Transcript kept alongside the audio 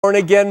Born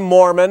Again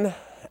Mormon,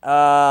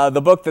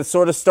 the book that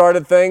sort of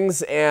started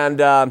things,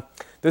 and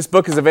this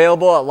book is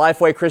available at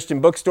Lifeway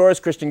Christian Bookstores,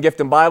 Christian Gift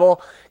and Bible,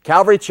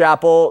 Calvary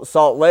Chapel,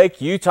 Salt Lake,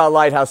 Utah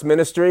Lighthouse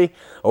Ministry,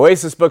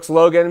 Oasis Books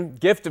Logan,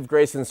 Gift of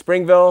Grace in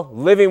Springville,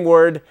 Living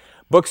Word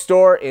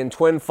Bookstore in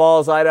Twin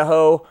Falls,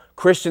 Idaho,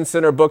 Christian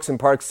Center Books in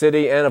Park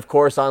City, and of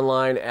course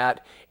online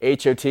at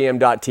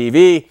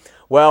hotm.tv.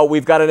 Well,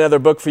 we've got another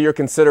book for your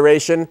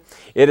consideration.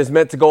 It is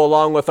meant to go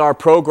along with our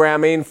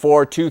programming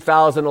for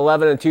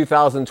 2011 and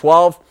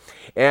 2012.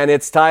 And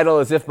its title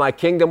is If My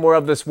Kingdom Were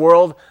of This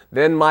World,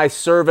 Then My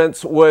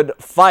Servants Would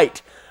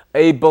Fight.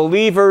 A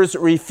believer's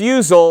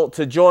refusal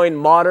to join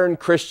modern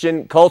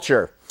Christian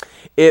culture.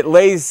 It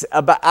lays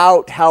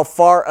out how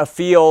far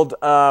afield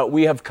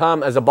we have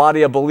come as a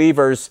body of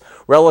believers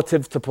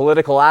relative to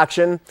political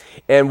action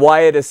and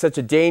why it is such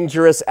a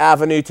dangerous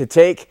avenue to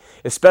take,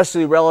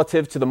 especially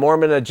relative to the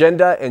Mormon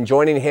agenda and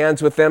joining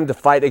hands with them to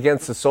fight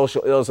against the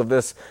social ills of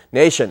this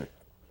nation.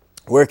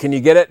 Where can you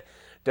get it?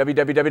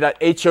 www.hotm.tv.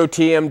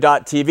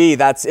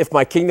 That's If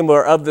My Kingdom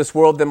Were of This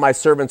World, Then My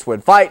Servants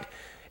Would Fight.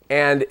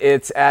 And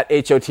it's at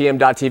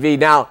hotm.tv.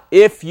 Now,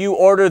 if you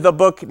order the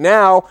book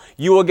now,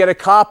 you will get a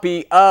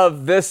copy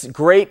of this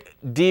great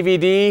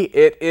DVD.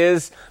 It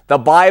is the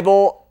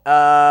Bible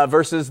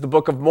versus the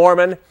Book of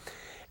Mormon.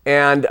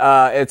 And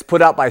it's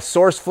put out by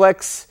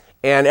Sourceflix.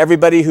 And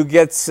everybody who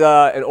gets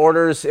and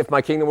orders If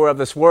My Kingdom Were of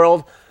This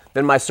World,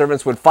 Then My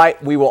Servants Would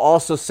Fight, we will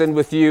also send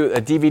with you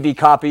a DVD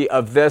copy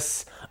of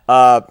this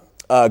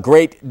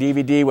great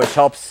DVD, which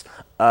helps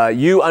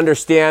you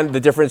understand the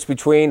difference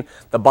between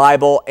the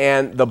Bible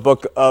and the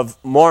Book of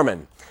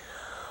Mormon.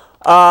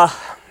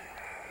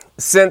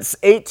 Since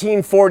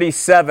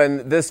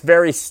 1847, this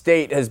very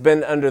state has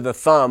been under the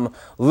thumb,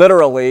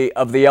 literally,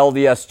 of the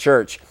LDS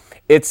Church.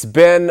 It's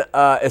been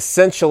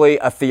essentially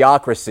a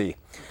theocracy.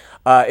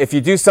 If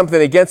you do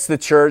something against the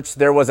church,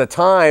 there was a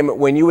time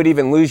when you would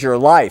even lose your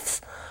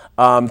life.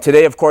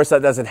 Today, of course,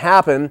 that doesn't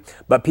happen,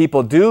 but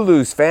people do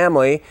lose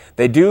family,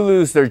 they do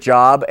lose their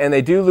job, and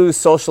they do lose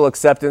social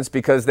acceptance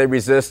because they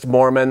resist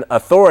Mormon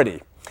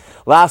authority.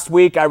 Last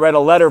week, I read a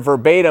letter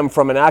verbatim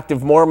from an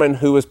active Mormon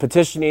who was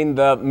petitioning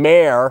the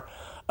mayor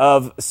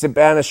of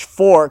Spanish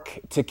Fork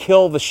to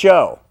kill the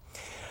show.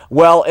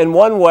 Well, in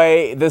one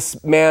way,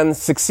 this man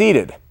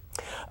succeeded.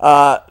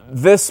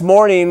 This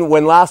morning,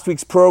 when last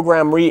week's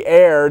program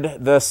re-aired,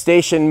 the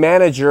station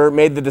manager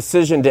made the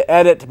decision to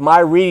edit my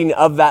reading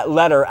of that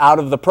letter out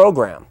of the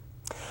program.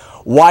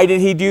 Why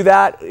did he do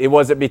that?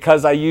 Was it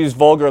because I used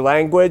vulgar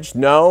language?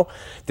 No.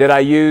 Did I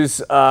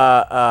use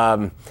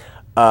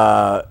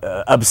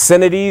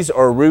obscenities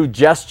or rude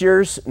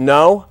gestures?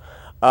 No.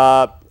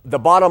 The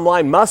bottom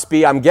line must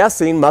be, I'm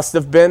guessing, must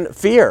have been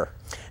fear.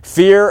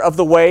 Fear of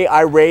the way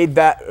I read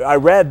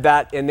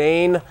that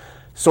inane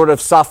sort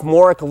of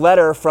sophomoric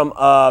letter from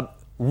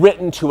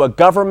written to a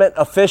government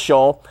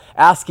official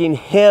asking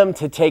him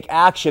to take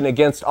action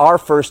against our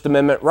First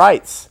Amendment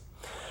rights.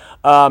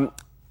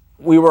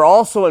 We were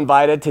also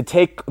invited to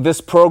take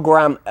this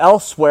program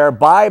elsewhere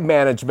by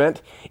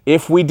management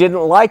if we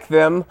didn't like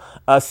them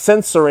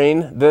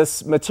censoring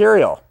this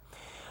material.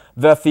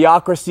 The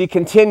theocracy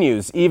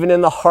continues, even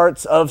in the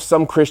hearts of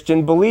some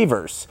Christian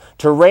believers,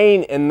 to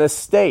reign in this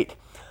state.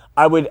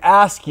 I would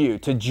ask you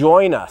to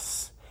join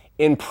us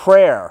in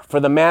prayer for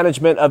the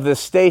management of this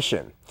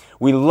station.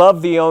 We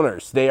love the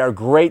owners. They are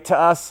great to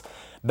us.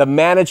 The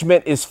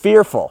management is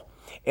fearful.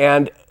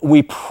 And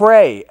we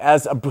pray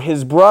as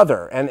his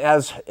brother and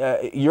as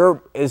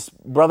his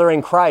brother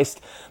in Christ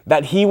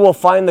that he will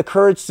find the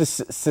courage to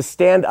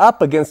stand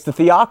up against the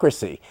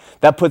theocracy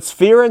that puts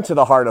fear into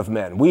the heart of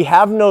men. We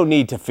have no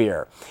need to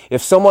fear.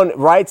 If someone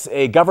writes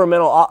a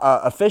governmental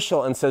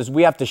official and says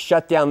we have to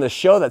shut down this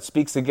show that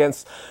speaks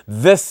against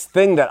this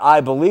thing that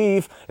I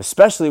believe,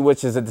 especially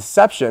which is a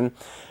deception,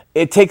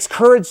 it takes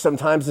courage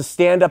sometimes to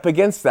stand up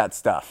against that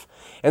stuff.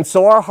 And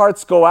so our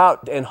hearts go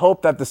out and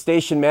hope that the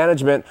station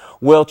management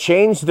will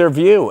change their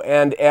view.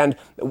 And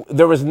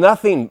there was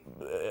nothing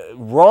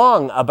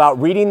wrong about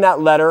reading that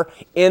letter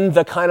in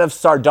the kind of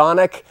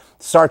sardonic,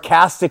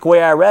 sarcastic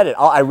way I read it.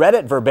 I read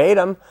it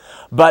verbatim,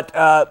 but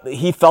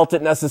he felt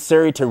it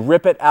necessary to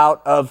rip it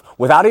out of,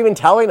 without even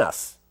telling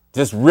us,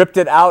 just ripped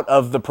it out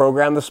of the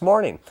program this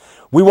morning.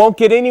 We won't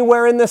get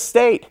anywhere in this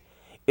state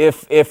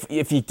if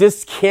you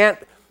just can't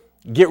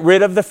get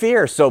rid of the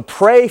fear. So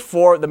pray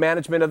for the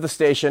management of the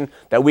station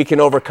that we can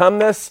overcome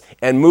this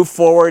and move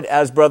forward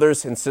as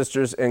brothers and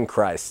sisters in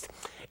Christ.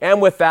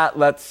 And with that,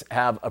 let's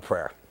have a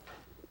prayer.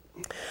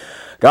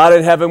 God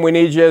in heaven, we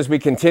need you as we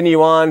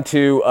continue on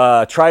to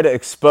try to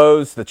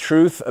expose the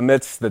truth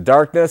amidst the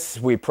darkness.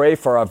 We pray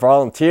for our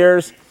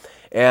volunteers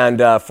and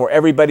for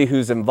everybody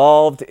who's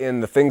involved in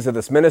the things of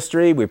this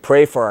ministry. We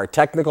pray for our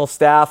technical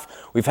staff.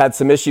 We've had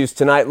some issues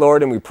tonight,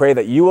 Lord, and we pray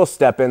that you will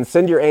step in,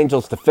 send your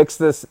angels to fix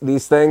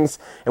these things.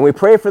 And we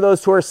pray for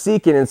those who are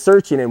seeking and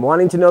searching and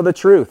wanting to know the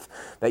truth,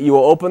 that you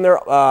will open their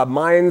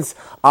mind's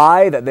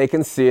eye, that they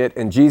can see it.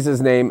 In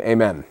Jesus' name,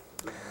 amen.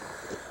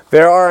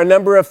 There are a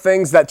number of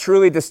things that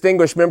truly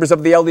distinguish members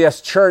of the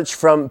LDS Church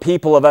from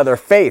people of other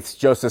faiths.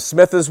 Joseph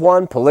Smith is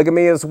one,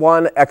 polygamy is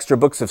one, extra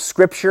books of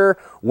scripture,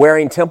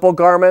 wearing temple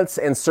garments,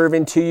 and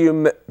serving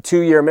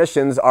two-year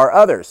missions are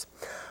others.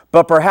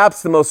 But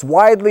perhaps the most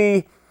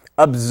widely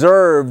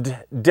observed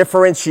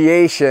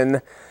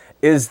differentiation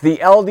is the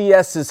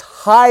LDS's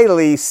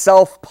highly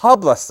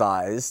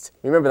self-publicized,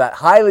 remember that,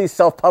 highly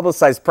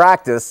self-publicized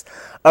practice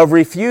of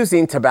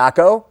refusing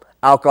tobacco,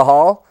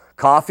 alcohol,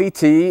 coffee,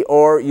 tea,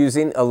 or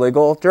using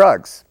illegal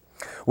drugs.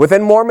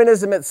 Within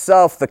Mormonism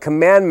itself, the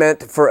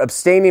commandment for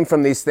abstaining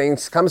from these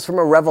things comes from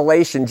a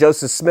revelation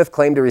Joseph Smith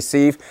claimed to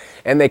receive,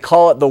 and they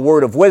call it the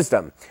Word of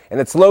Wisdom. And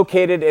it's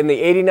located in the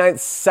 89th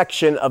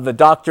section of the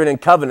Doctrine and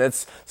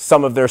Covenants,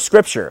 some of their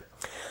scripture.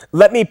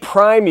 Let me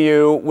prime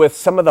you with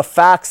some of the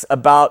facts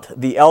about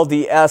the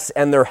LDS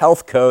and their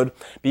health code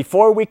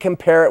before we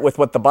compare it with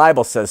what the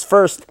Bible says.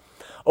 First,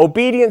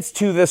 obedience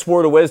to this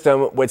word of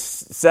wisdom, which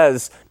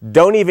says,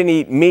 don't even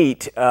eat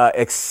meat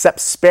except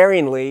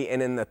sparingly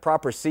and in the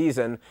proper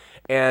season,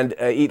 and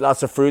eat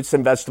lots of fruits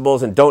and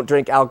vegetables, and don't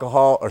drink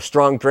alcohol or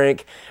strong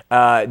drink.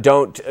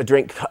 Don't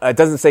drink, it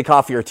doesn't say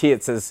coffee or tea,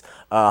 it says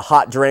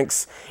hot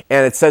drinks,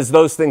 and it says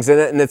those things in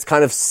it, and it's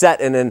kind of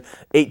set in an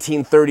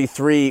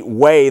 1833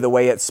 way, the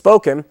way it's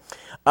spoken.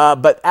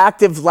 But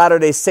active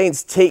Latter-day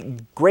Saints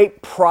take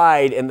great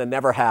pride in the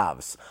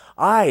never-haves.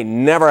 I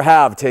never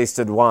have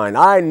tasted wine.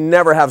 I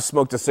never have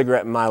smoked a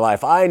cigarette in my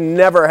life. I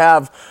never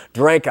have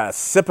drank a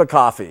sip of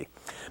coffee.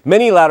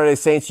 Many Latter-day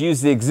Saints use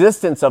the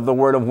existence of the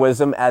Word of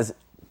Wisdom as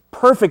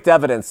perfect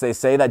evidence, they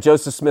say, that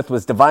Joseph Smith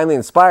was divinely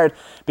inspired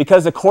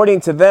because,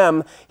 according to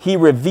them, he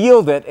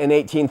revealed it in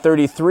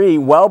 1833,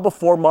 well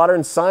before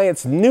modern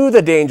science knew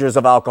the dangers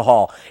of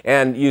alcohol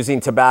and using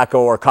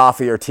tobacco or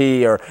coffee or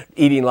tea or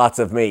eating lots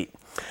of meat.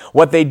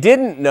 What they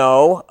didn't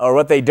know, or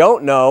what they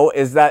don't know,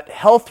 is that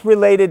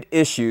health-related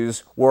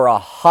issues were a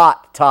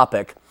hot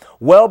topic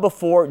well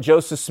before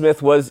Joseph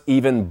Smith was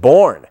even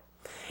born.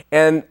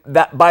 And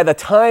that by the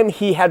time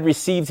he had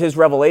received his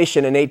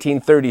revelation in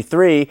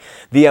 1833,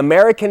 the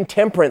American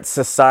Temperance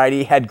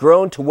Society had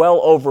grown to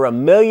well over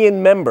 1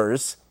 million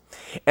members,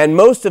 and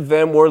most of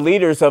them were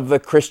leaders of the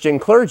Christian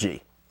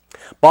clergy.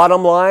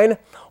 Bottom line,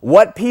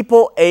 what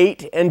people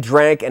ate and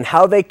drank and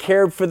how they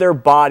cared for their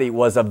body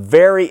was a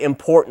very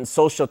important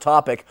social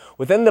topic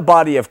within the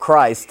body of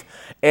Christ.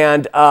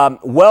 And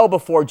well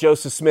before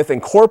Joseph Smith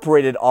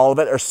incorporated all of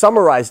it or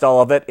summarized all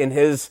of it in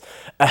his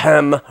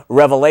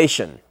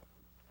revelation.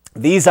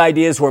 These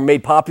ideas were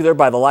made popular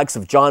by the likes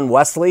of John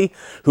Wesley,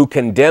 who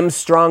condemned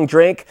strong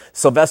drink,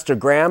 Sylvester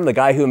Graham, the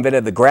guy who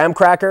invented the graham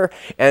cracker,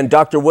 and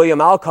Dr.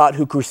 William Alcott,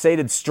 who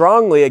crusaded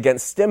strongly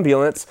against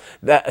stimulants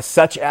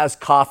such as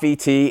coffee,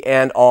 tea,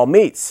 and all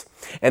meats.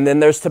 And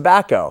then there's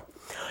tobacco.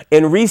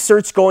 In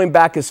research going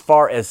back as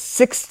far as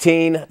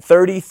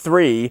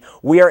 1633,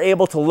 we are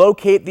able to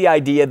locate the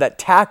idea that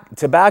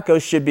tobacco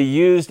should be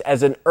used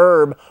as an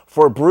herb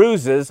for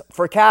bruises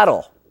for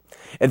cattle.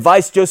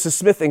 Advice Joseph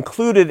Smith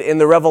included in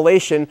the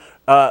revelation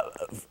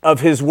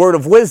of his word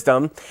of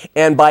wisdom,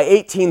 and by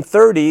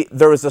 1830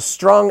 there was a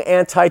strong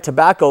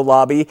anti-tobacco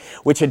lobby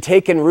which had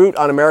taken root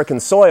on American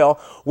soil,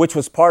 which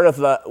was part of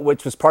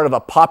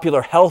a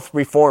popular health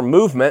reform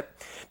movement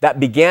that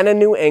began in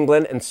New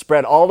England and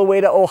spread all the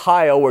way to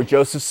Ohio, where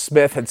Joseph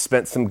Smith had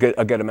spent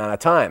a good amount of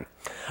time.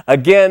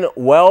 Again,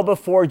 well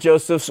before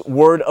Joseph's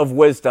word of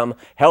wisdom,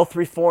 health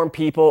reform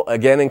people,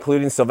 again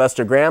including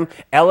Sylvester Graham,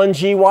 Ellen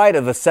G. White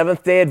of the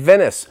Seventh-day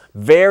Adventists,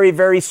 very,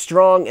 very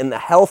strong in the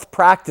health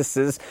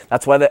practices.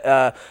 That's why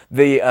the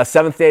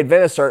Seventh-day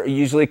Adventists are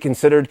usually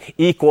considered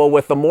equal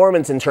with the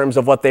Mormons in terms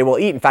of what they will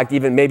eat. In fact,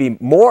 even maybe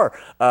more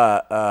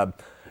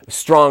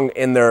strong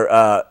in their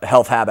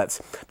health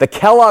habits. The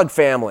Kellogg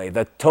family,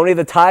 the Tony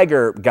the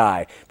Tiger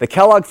guy, the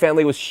Kellogg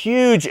family was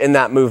huge in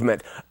that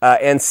movement.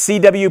 And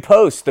C.W.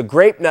 Post, the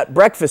grape nut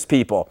breakfast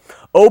people,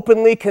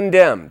 openly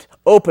condemned,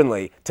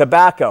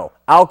 tobacco,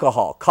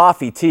 alcohol,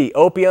 coffee, tea,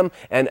 opium,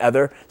 and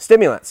other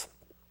stimulants.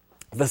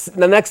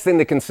 The next thing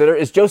to consider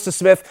is Joseph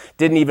Smith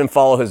didn't even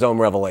follow his own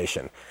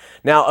revelation.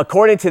 Now,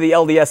 according to the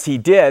LDS, he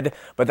did,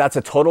 but that's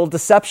a total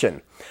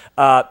deception.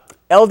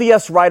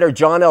 LDS writer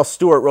John L.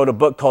 Stewart wrote a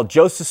book called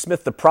Joseph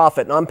Smith the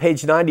Prophet, and on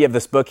page 90 of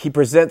this book, he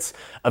presents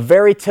a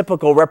very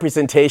typical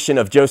representation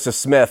of Joseph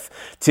Smith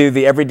to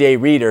the everyday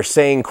reader,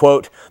 saying,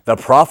 quote, "The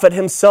prophet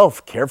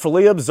himself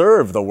carefully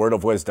observed the word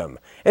of wisdom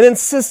and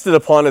insisted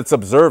upon its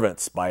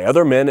observance by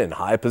other men in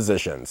high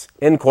positions,"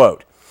 end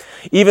quote.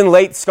 Even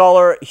late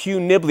scholar Hugh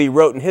Nibley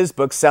wrote in his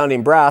book,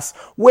 Sounding Brass,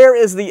 "Where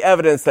is the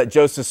evidence that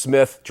Joseph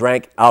Smith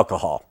drank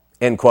alcohol?"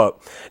 End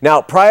quote. Now,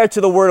 prior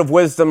to the word of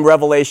wisdom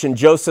revelation,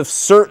 Joseph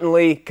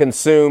certainly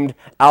consumed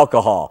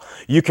alcohol.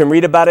 You can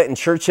read about it in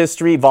Church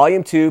History,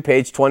 Volume 2,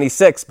 page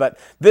 26, but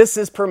this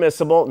is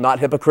permissible,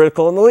 not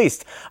hypocritical in the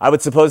least. I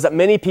would suppose that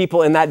many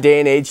people in that day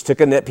and age took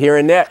a nip here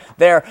and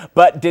there,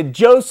 but did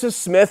Joseph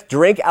Smith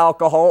drink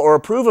alcohol or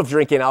approve of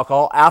drinking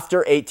alcohol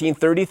after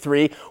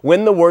 1833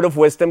 when the word of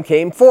wisdom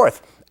came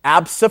forth?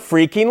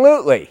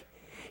 Abso-freaking-lutely.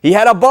 He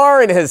had a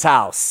bar in his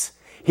house.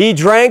 He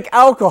drank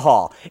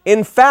alcohol.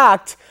 In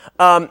fact,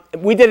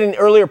 we did an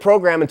earlier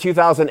program in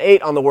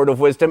 2008 on the Word of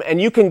Wisdom,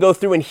 and you can go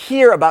through and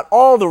hear about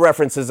all the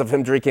references of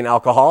him drinking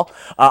alcohol.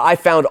 I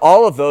found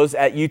all of those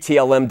at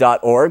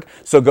utlm.org,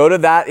 so go to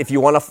that if you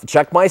want to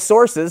check my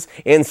sources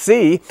and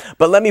see.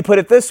 But let me put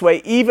it this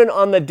way, even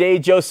on the day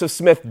Joseph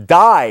Smith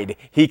died,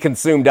 he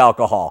consumed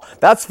alcohol.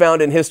 That's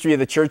found in History of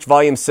the Church,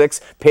 Volume 6,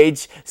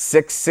 page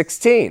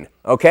 616,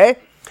 okay?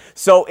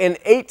 So in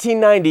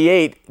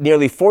 1898,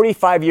 nearly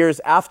 45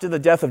 years after the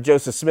death of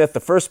Joseph Smith, the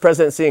first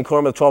presidency and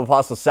quorum of the 12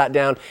 apostles sat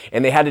down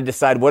and they had to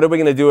decide, what are we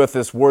going to do with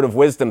this word of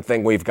wisdom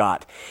thing we've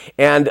got?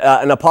 And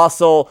an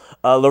apostle,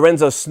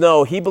 Lorenzo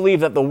Snow, he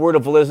believed that the word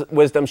of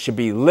wisdom should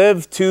be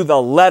lived to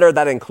the letter.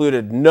 That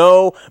included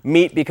no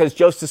meat, because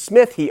Joseph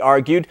Smith, he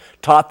argued,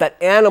 taught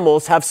that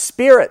animals have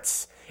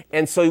spirits.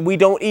 And so we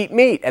don't eat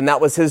meat. And that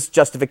was his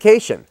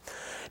justification.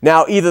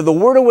 Now, either the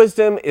word of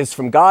wisdom is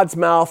from God's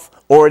mouth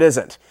or it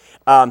isn't.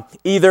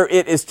 Either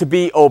it is to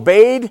be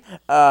obeyed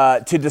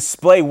to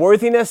display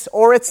worthiness,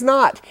 or it's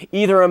not.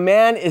 Either a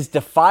man is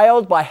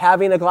defiled by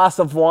having a glass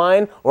of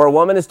wine, or a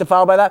woman is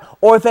defiled by that,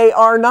 or they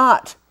are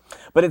not.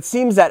 But it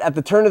seems that at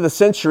the turn of the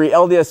century,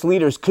 LDS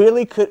leaders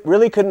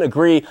really couldn't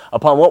agree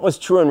upon what was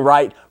true and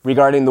right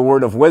regarding the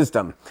word of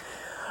wisdom.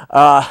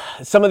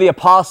 Some of the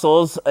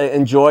apostles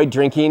enjoyed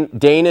drinking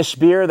Danish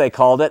beer, they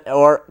called it,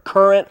 or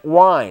currant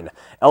wine.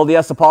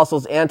 LDS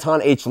apostles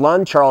Anton H.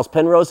 Lund, Charles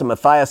Penrose, and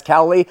Matthias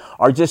Cowley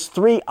are just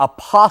three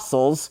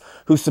apostles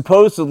who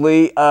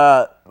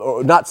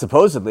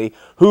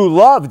who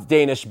loved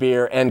Danish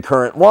beer and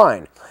currant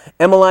wine.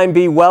 Emmeline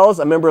B. Wells,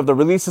 a member of the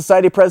Relief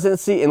Society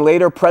presidency and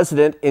later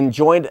president,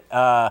 enjoyed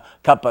a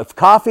cup of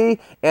coffee,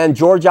 and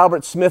George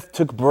Albert Smith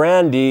took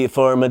brandy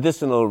for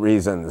medicinal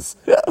reasons.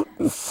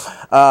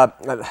 That's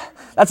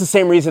the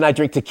same reason I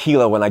drink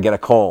tequila when I get a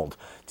cold.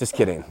 Just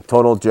kidding.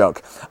 Total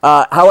joke.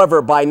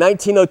 However, by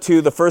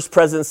 1902, the first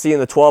presidency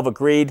and the 12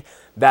 agreed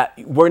that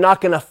we're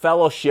not going to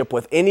fellowship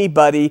with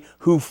anybody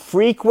who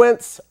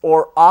frequents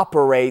or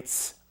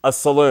operates a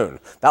saloon.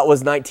 That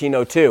was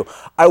 1902.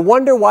 I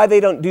wonder why they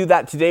don't do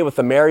that today with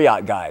the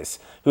Marriott guys,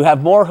 who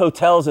have more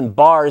hotels and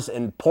bars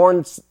and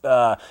porn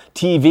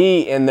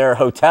TV in their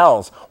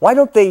hotels. Why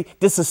don't they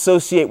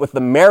disassociate with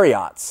the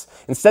Marriotts?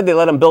 Instead, they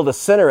let them build a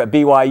center at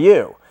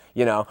BYU.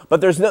 You know,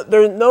 but there's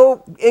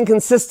no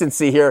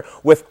inconsistency here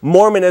with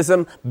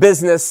Mormonism,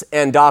 business,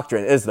 and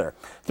doctrine, is there?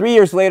 3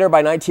 years later,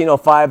 by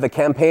 1905, the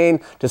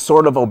campaign to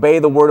sort of obey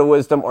the word of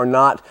wisdom or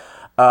not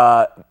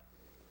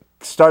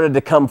started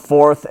to come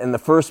forth, and the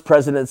first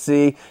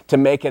presidency, to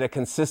make it a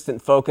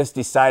consistent focus,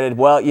 decided,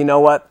 well, you know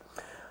what?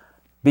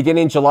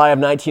 Beginning July of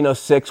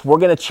 1906, we're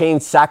going to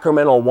change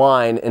sacramental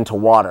wine into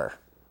water,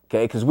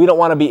 okay? Because we don't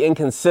want to be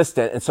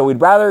inconsistent, and so we'd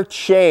rather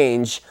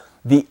change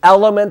the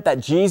element that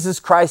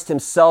Jesus Christ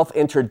himself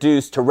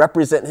introduced to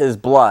represent his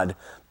blood,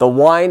 the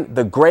wine,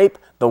 the grape,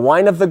 the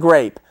wine of the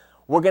grape.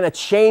 We're going to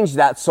change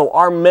that so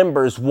our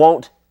members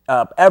won't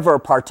ever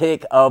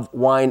partake of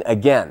wine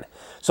again.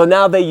 So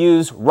now they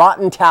use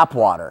rotten tap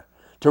water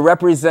to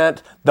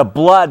represent the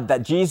blood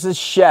that Jesus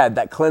shed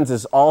that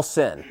cleanses all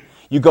sin.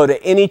 You go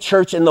to any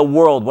church in the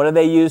world, what do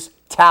they use?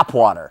 Tap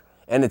water.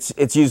 And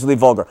it's usually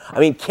vulgar. I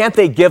mean, can't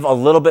they give a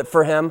little bit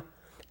for him?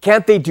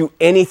 Can't they do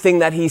anything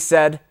that he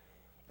said?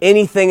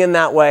 Anything in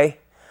that way?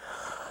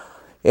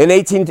 In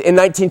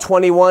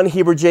 1921,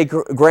 Heber J.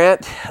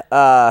 Grant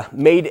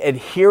made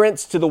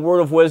adherence to the word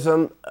of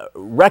wisdom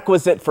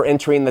requisite for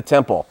entering the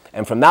temple.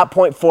 And from that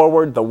point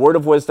forward, the word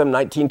of wisdom,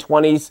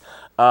 1920s,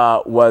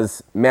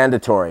 was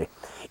mandatory.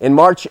 In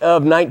March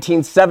of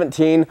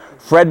 1917,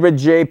 Frederick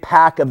J.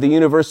 Pack of the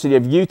University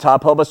of Utah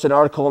published an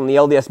article in the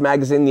LDS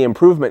magazine, The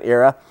Improvement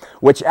Era,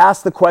 which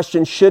asked the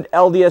question, should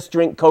LDS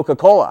drink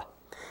Coca-Cola?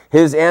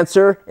 His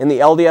answer in the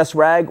LDS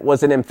rag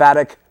was an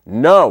emphatic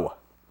no.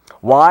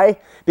 Why?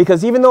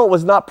 Because even though it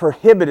was not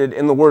prohibited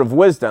in the word of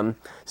wisdom,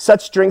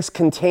 such drinks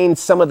contain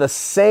some of the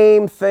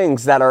same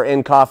things that are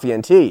in coffee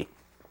and tea.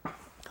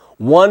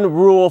 One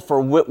rule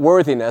for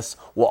worthiness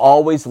will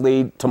always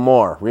lead to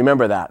more.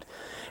 Remember that.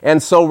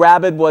 And so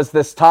rabid was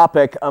this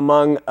topic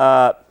among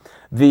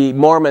the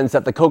Mormons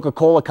that the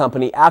Coca-Cola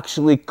Company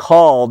actually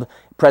called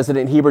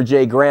President Heber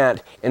J.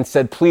 Grant and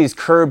said, please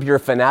curb your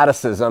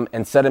fanaticism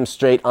and set him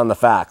straight on the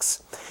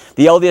facts.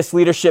 The LDS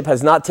leadership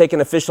has not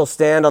taken official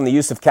stand on the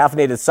use of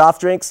caffeinated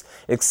soft drinks,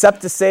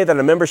 except to say that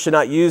a member should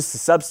not use the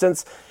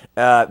substance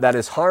that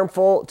is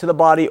harmful to the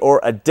body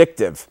or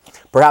addictive.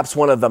 Perhaps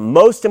one of the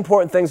most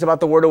important things about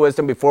the Word of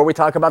Wisdom, before we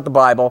talk about the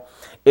Bible,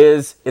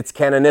 is its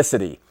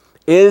canonicity.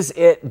 Is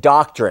it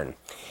doctrine?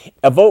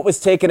 A vote was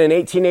taken in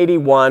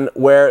 1881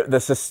 where the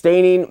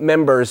sustaining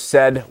members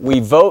said, we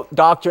vote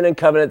Doctrine and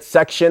Covenants,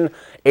 section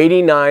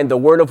 89, the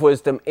Word of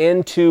Wisdom,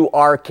 into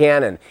our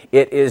canon.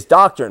 It is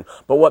doctrine.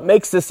 But what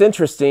makes this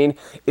interesting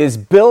is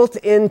built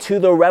into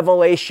the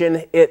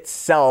revelation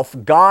itself.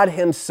 God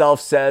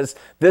himself says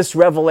this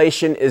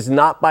revelation is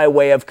not by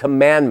way of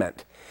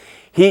commandment.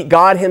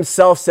 God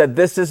himself said,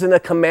 this isn't a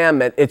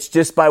commandment. It's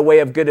just by way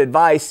of good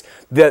advice.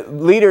 The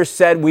leaders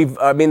said,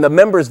 the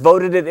members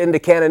voted it into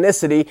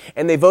canonicity,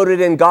 and they voted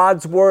in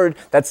God's word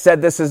that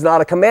said this is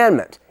not a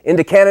commandment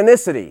into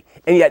canonicity.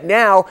 And yet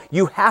now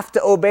you have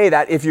to obey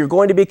that if you're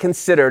going to be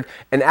considered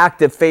an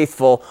active,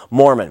 faithful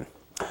Mormon.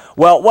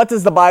 Well, what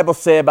does the Bible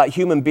say about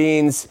human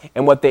beings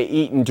and what they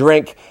eat and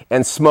drink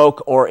and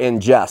smoke or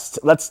ingest?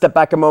 Let's step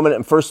back a moment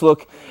and first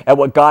look at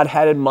what God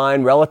had in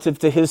mind relative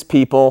to his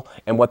people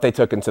and what they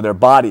took into their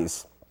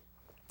bodies.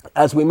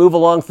 As we move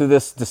along through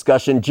this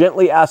discussion,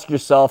 gently ask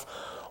yourself,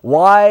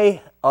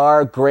 why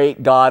our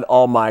great God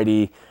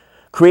Almighty,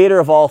 creator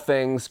of all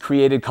things,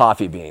 created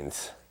coffee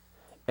beans?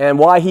 And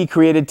why he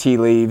created tea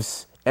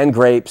leaves and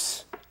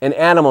grapes and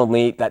animal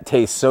meat that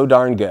tastes so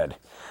darn good?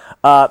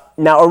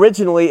 Now,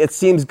 originally, it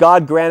seems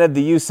God granted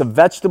the use of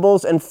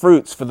vegetables and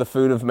fruits for the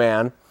food of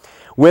man,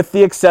 with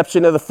the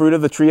exception of the fruit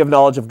of the tree of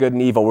knowledge of good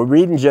and evil. We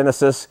read in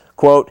Genesis,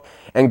 quote,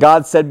 "And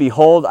God said,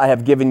 Behold, I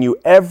have given you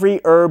every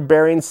herb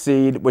bearing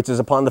seed which is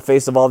upon the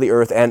face of all the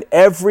earth, and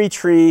every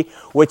tree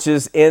which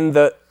is in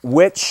the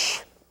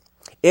which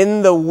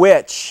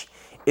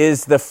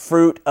is the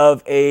fruit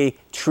of a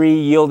tree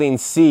yielding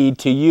seed.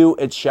 To you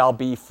it shall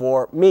be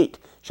for meat,"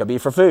 shall be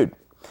for food.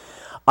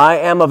 I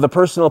am of the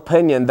personal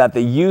opinion that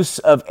the use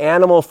of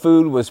animal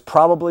food was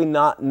probably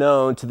not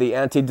known to the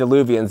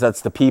antediluvians.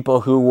 That's the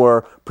people who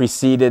were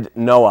preceded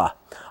Noah.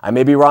 I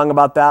may be wrong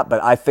about that,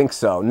 but I think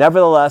so.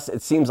 Nevertheless,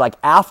 it seems like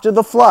after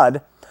the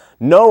flood,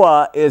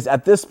 Noah is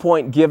at this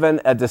point given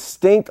a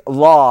distinct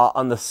law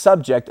on the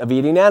subject of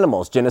eating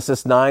animals.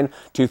 Genesis 9,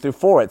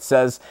 2-4, it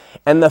says,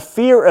 "And the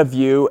fear of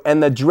you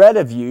and the dread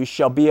of you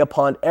shall be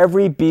upon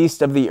every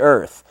beast of the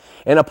earth,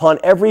 and upon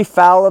every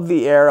fowl of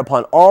the air,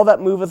 upon all that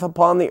moveth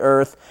upon the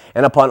earth,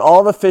 and upon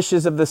all the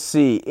fishes of the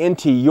sea.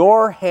 Into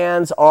your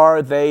hands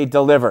are they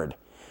delivered.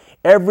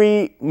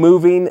 Every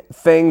moving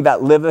thing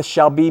that liveth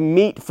shall be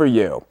meat for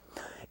you.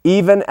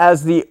 Even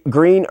as the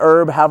green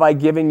herb have I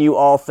given you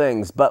all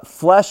things, but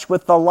flesh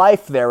with the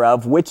life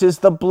thereof, which is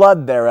the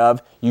blood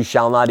thereof, you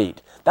shall not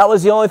eat." That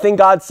was the only thing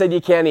God said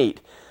you can't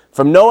eat.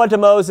 From Noah to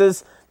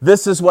Moses,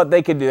 this is what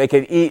they could do. They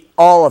could eat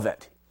all of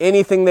it.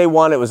 Anything they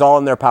wanted, it was all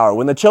in their power.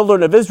 When the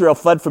children of Israel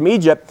fled from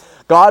Egypt,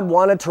 God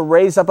wanted to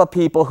raise up a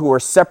people who were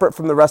separate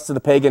from the rest of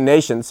the pagan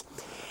nations.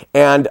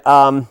 And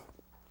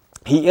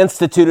he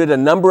instituted a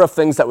number of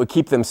things that would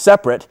keep them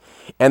separate.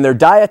 And their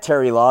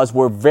dietary laws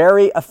were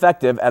very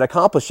effective at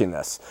accomplishing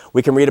this.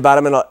 We can read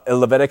about them in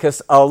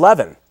Leviticus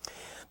 11.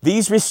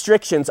 These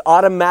restrictions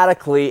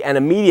automatically and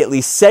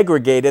immediately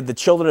segregated the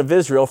children of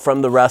Israel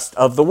from the rest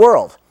of the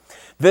world.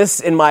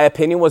 This, in my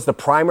opinion, was the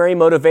primary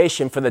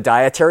motivation for the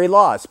dietary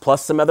laws,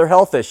 plus some other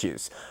health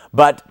issues.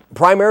 But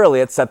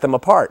primarily, it set them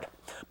apart.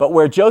 But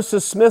where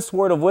Joseph Smith's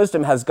word of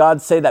wisdom has God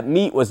say that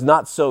meat was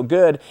not so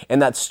good, and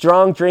that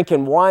strong drink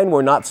and wine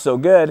were not so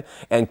good,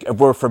 and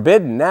were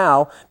forbidden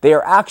now,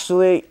 there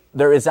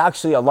is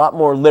actually a lot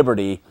more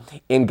liberty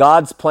in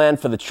God's plan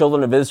for the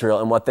children of Israel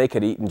and what they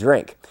could eat and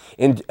drink.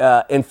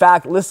 In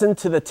fact, listen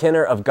to the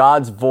tenor of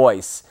God's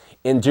voice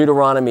in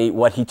Deuteronomy,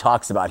 what he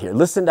talks about here.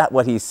 Listen to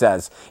what he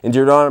says in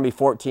Deuteronomy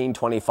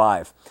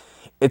 14:25.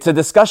 It's a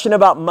discussion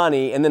about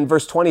money, and then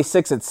verse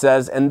 26 it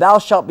says, "And thou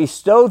shalt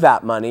bestow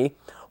that money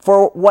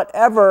for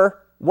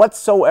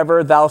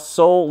whatsoever thou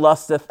soul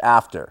lusteth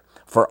after,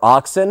 for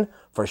oxen,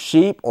 for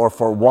sheep, or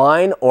for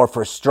wine, or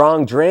for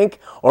strong drink,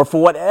 or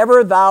for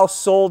whatever thou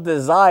soul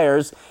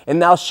desires,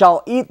 and thou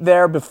shalt eat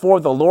there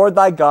before the Lord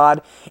thy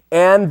God,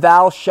 and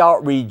thou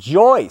shalt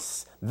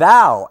rejoice,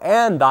 thou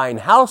and thine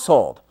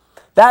household."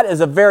 That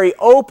is a very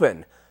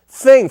open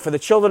thing for the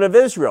children of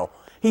Israel.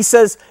 He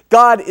says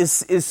God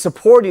is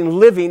supporting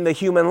living the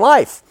human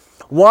life.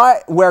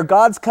 Where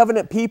God's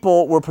covenant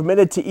people were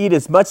permitted to eat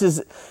as much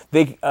as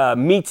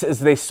meats as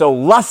they so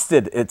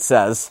lusted, it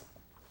says,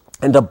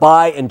 and to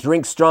buy and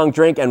drink strong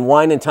drink and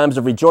wine in times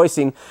of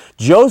rejoicing,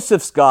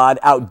 Joseph's God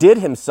outdid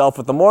himself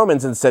with the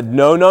Mormons and said,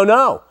 no, no,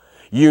 no.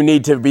 You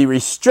need to be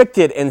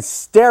restricted and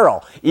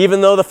sterile,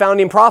 even though the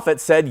founding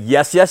prophet said,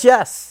 yes, yes,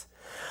 yes.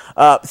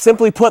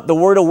 Simply put, the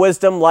word of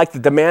wisdom, like the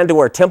demand to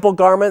wear temple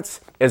garments,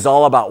 is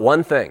all about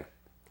one thing: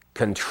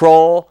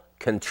 control,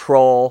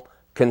 control,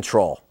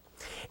 control.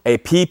 A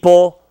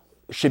people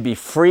should be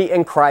free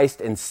in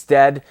Christ.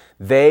 Instead,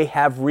 they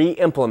have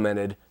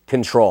re-implemented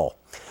control.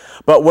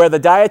 But where the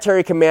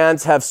dietary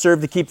commands have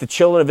served to keep the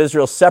children of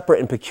Israel separate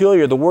and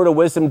peculiar, the word of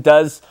wisdom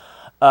does,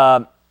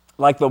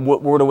 like the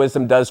word of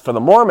wisdom does for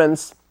the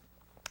Mormons,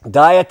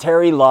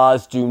 dietary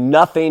laws do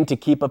nothing to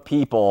keep a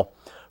people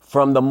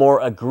from the more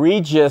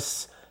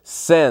egregious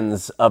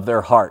sins of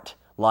their heart,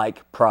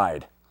 like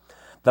pride.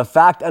 The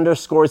fact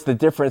underscores the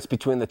difference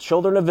between the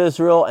children of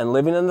Israel and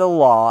living under the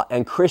law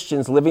and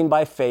Christians living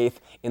by faith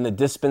in the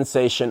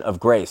dispensation of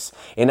grace.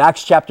 In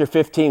Acts chapter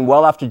 15,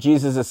 well after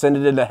Jesus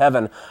ascended into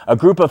heaven, a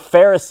group of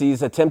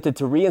Pharisees attempted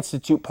to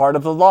reinstitute part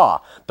of the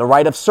law, the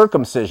rite of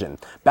circumcision,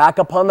 back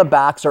upon the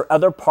backs or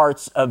other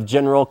parts of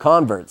Gentile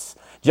converts.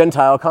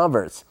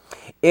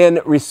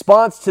 In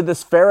response to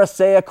this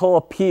Pharisaical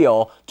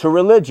appeal to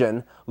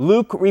religion,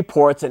 Luke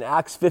reports in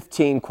Acts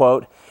 15,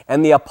 quote,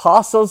 "And the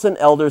apostles and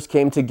elders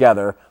came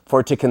together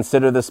for to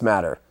consider this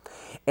matter.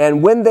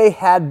 And when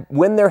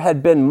there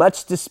had been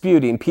much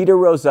disputing, Peter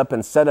rose up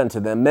and said unto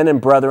them, Men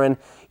and brethren,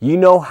 you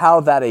know how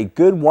that a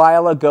good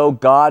while ago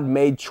God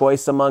made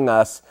choice among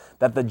us,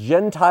 that the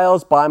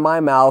Gentiles by my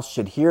mouth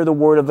should hear the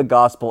word of the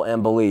gospel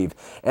and believe.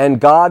 And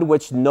God,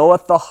 which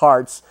knoweth the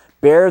hearts,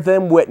 bear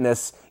them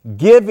witness,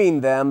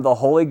 giving them the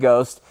Holy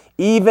Ghost,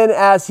 even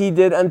as he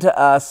did unto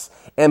us,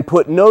 and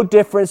put no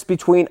difference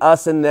between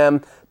us and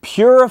them,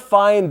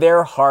 purifying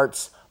their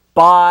hearts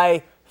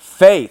by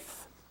faith.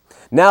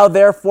 Now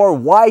therefore,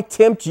 why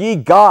tempt ye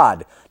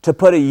God to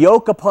put a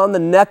yoke upon the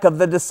neck of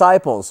the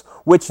disciples,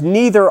 which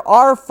neither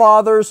our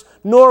fathers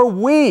nor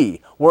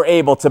we were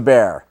able to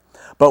bear?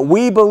 But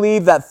we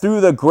believe that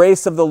through the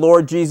grace of the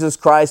Lord Jesus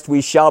Christ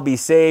we shall be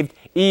saved,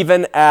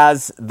 even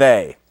as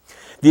they."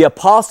 The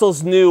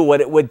apostles knew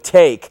what it would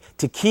take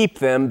to keep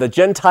them, the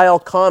Gentile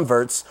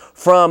converts,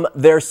 from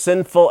their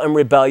sinful and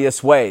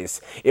rebellious ways.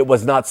 It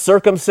was not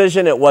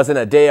circumcision. It wasn't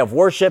a day of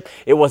worship.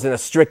 It wasn't a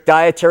strict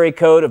dietary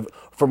code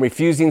from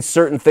refusing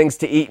certain things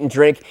to eat and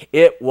drink.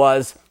 It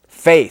was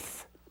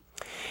faith.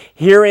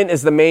 Herein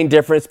is the main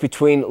difference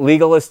between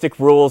legalistic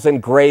rules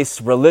and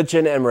grace,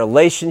 religion and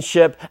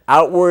relationship,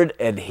 outward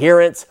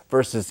adherence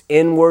versus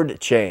inward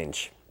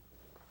change.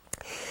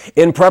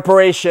 In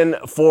preparation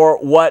for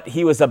what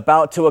he was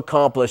about to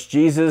accomplish,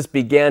 Jesus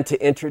began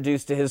to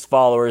introduce to his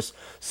followers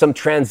some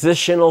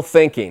transitional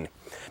thinking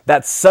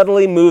that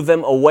subtly moved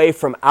them away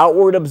from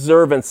outward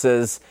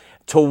observances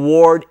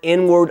toward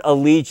inward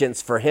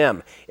allegiance for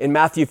him. In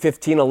Matthew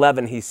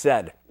 15:11, he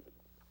said,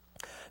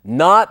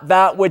 "Not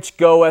that which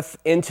goeth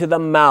into the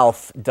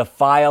mouth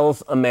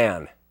defiles a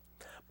man,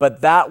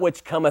 but that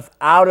which cometh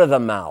out of the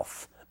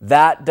mouth,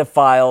 that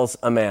defiles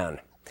a man."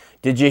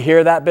 Did you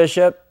hear that,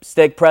 Bishop,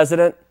 Stake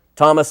President,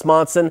 Thomas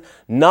Monson?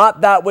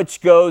 Not that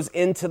which goes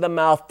into the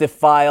mouth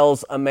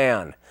defiles a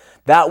man.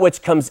 That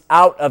which comes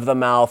out of the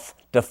mouth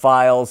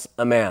defiles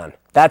a man.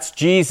 That's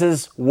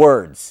Jesus'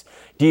 words.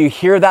 Do you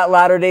hear that,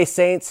 Latter-day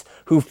Saints,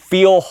 who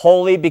feel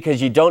holy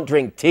because you don't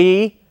drink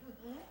tea?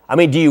 I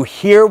mean, do you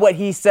hear what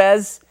he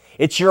says?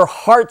 It's your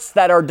hearts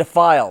that are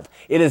defiled.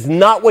 It is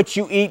not what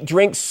you eat,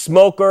 drink,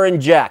 smoke, or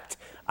inject.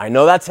 I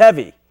know that's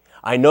heavy.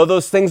 I know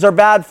those things are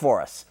bad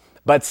for us.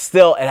 But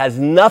still, it has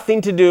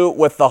nothing to do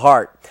with the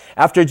heart.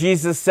 After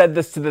Jesus said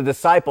this to the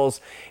disciples,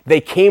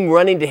 they came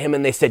running to him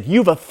and they said,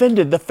 "You've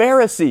offended the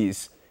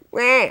Pharisees."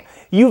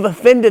 You've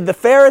offended the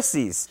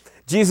Pharisees.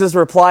 Jesus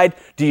replied,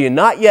 "Do you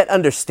not yet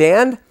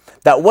understand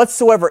that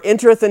whatsoever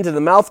entereth into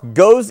the mouth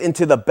goes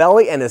into the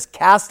belly and is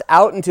cast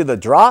out into the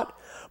draught?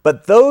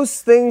 But those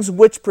things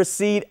which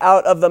proceed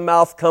out of the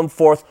mouth come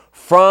forth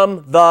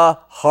from the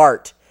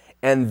heart,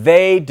 and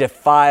they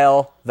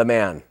defile the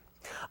man."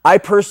 I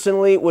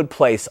personally would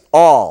place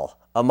all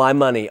of my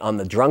money on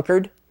the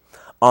drunkard,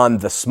 on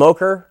the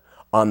smoker,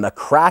 on the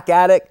crack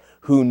addict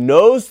who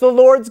knows the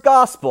Lord's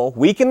gospel,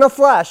 weak in the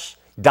flesh,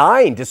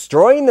 dying,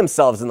 destroying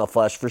themselves in the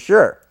flesh for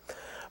sure,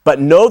 but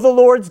know the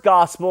Lord's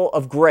gospel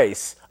of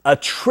grace a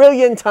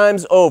trillion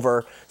times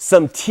over,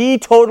 some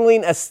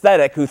teetotaling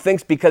ascetic who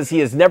thinks because he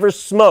has never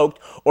smoked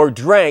or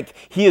drank,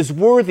 he is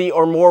worthy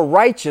or more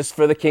righteous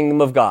for the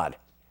kingdom of God.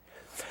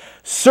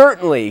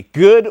 Certainly,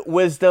 good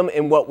wisdom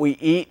in what we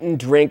eat and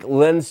drink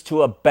lends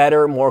to a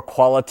better, more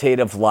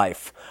qualitative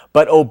life.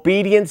 But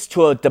obedience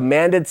to a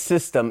demanded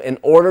system in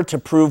order to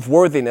prove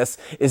worthiness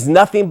is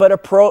nothing but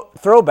a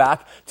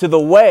throwback to the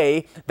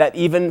way that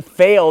even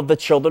failed the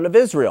children of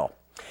Israel.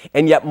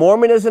 And yet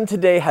Mormonism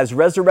today has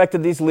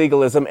resurrected these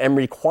legalism and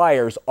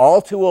requires all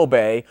to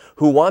obey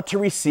who want to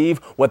receive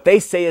what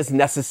they say is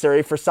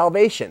necessary for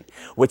salvation,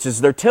 which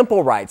is their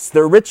temple rites,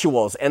 their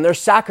rituals, and their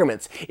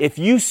sacraments. If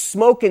you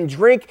smoke and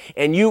drink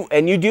and you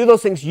do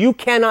those things, you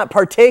cannot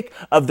partake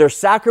of their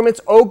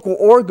sacraments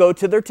or go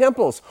to their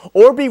temples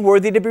or be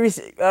worthy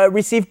to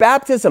receive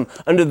baptism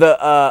under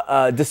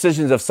the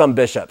decisions of some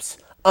bishops.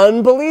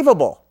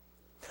 Unbelievable.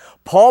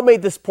 Paul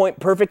made this point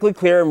perfectly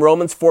clear in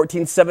Romans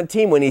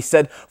 14:17 when he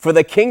said, "For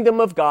the kingdom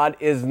of God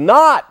is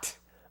not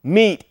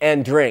meat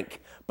and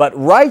drink, but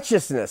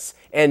righteousness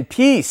and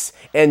peace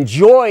and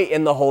joy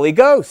in the Holy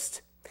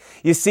Ghost."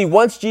 You see,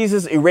 once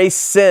Jesus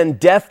erased sin,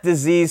 death,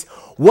 disease,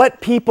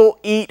 what people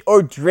eat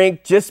or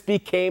drink just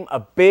became a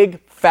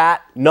big,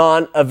 fat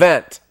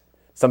non-event.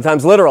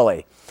 Sometimes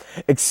literally.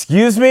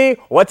 Excuse me,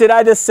 what did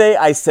I just say?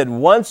 I said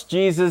once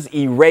Jesus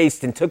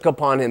erased and took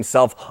upon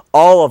himself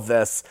all of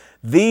this,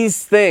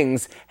 these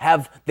things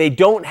they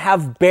don't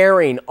have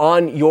bearing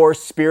on your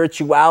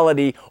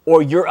spirituality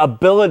or your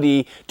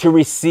ability to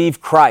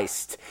receive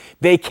Christ.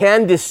 They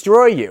can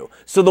destroy you.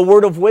 So the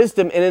word of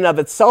wisdom in and of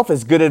itself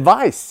is good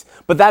advice.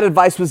 But that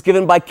advice was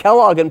given by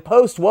Kellogg and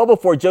Post well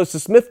before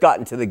Joseph Smith got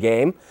into the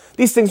game.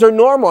 These things are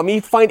normal. I mean,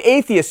 you find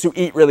atheists who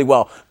eat really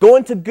well. Go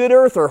into Good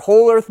Earth or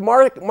Whole Earth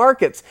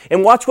markets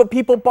and watch what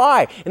people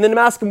buy. And then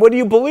ask them, what do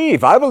you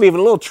believe? I believe in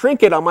a little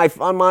trinket on my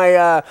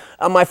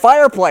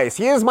fireplace.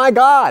 He is my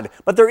God.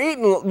 But they're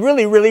eating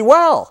really, really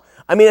well.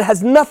 I mean, it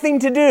has nothing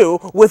to do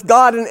with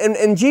God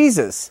and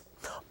Jesus.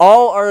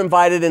 All are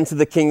invited into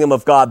the kingdom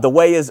of God. The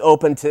way is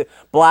open to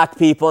black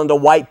people and to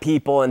white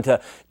people and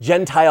to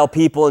Gentile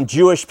people and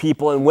Jewish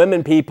people and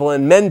women people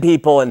and men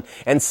people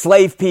and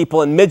slave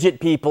people and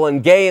midget people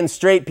and gay and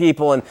straight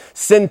people and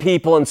sin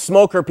people and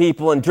smoker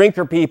people and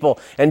drinker people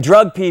and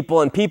drug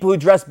people and people who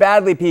dress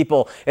badly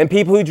people and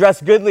people who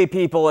dress goodly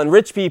people and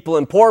rich people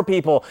and poor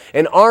people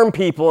and armed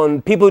people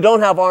and people who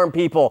don't have armed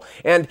people.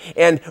 And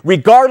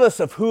regardless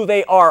of who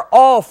they are,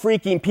 all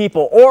freaking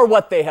people or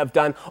what they have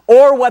done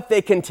or what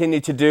they continue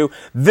to do,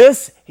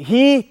 this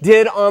he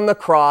did on the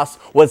cross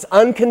was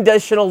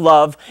unconditional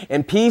love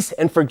and peace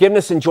and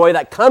forgiveness and joy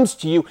that comes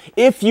to you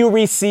if you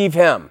receive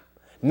him.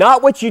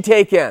 Not what you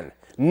take in.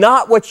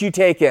 Not what you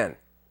take in.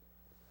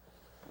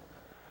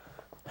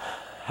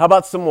 How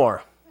about some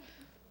more?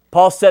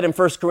 Paul said in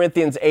 1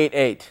 Corinthians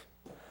 8:8,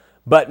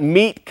 "But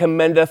meat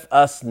commendeth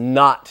us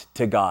not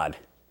to God.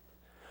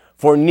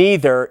 For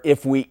neither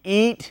if we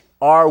eat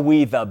are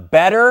we the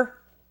better,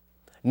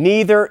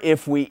 neither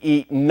if we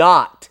eat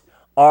not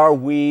are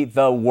we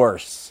the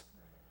worse."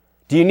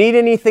 Do you need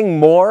anything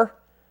more?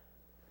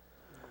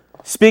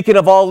 Speaking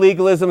of all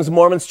legalisms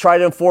Mormons try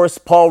to enforce,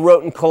 Paul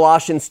wrote in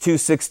Colossians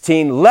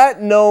 2:16,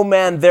 "Let no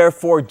man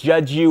therefore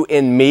judge you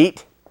in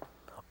meat,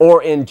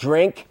 or in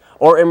drink,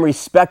 or in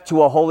respect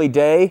to a holy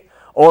day,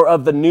 or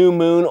of the new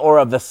moon, or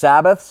of the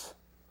Sabbaths."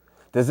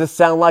 Does this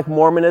sound like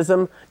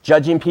Mormonism,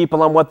 judging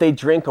people on what they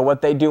drink or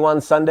what they do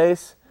on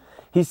Sundays?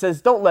 He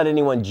says, don't let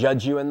anyone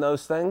judge you in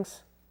those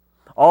things.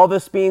 All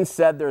this being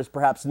said, there is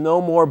perhaps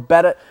no more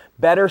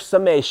better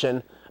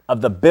summation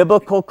of the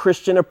biblical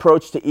Christian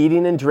approach to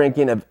eating and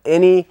drinking of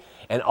any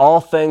and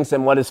all things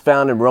than what is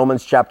found in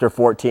Romans chapter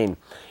 14.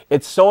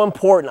 It's so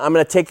important. I'm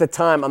going to take the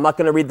time. I'm not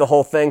going to read the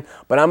whole thing,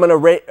 but I'm going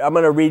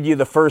to read you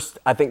the first,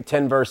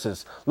 10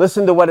 verses.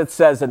 Listen to what it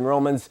says in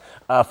Romans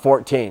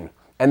 14.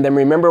 And then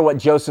remember what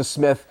Joseph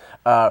Smith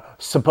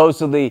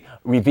supposedly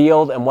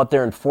revealed and what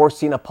they're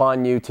enforcing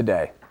upon you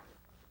today.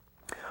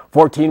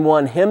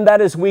 14:1, "Him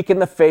that is weak in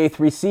the faith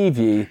receive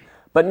ye,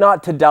 but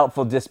not to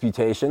doubtful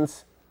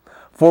disputations.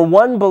 For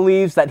one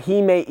believes that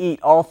he may eat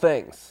all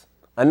things.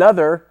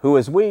 Another, who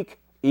is weak,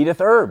 eateth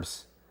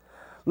herbs.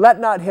 Let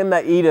not him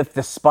that eateth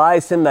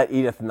despise him that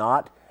eateth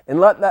not,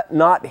 and let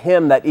not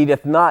him that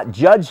eateth not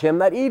judge him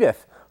that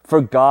eateth, for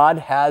God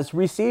has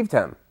received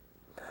him.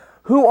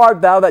 Who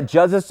art thou that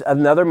judgest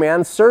another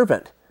man's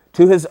servant?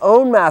 To his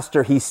own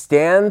master he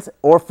stands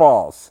or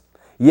falls.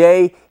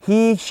 Yea,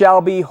 he shall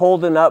be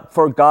holden up,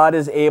 for God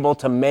is able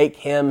to make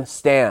him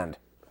stand.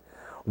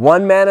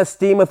 One man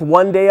esteemeth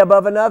one day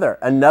above another,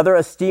 another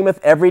esteemeth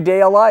every day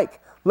alike.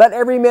 Let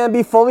every man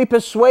be fully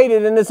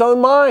persuaded in his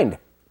own mind.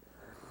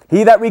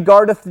 He that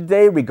regardeth the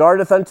day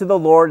regardeth unto the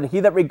Lord, and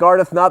he that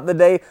regardeth not the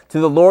day to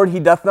the Lord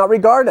he doth not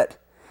regard it.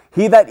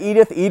 He that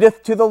eateth,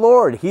 eateth to the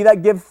Lord. He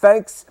that giveth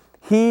thanks,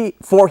 he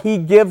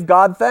give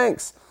God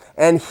thanks.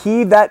 And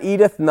he that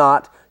eateth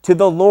not, to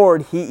the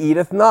Lord he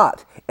eateth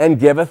not, and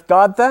giveth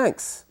God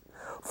thanks.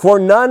 For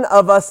none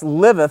of us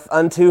liveth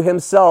unto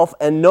himself,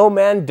 and no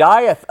man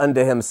dieth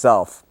unto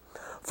himself.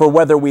 For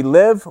whether we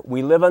live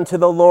unto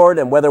the Lord,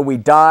 and whether we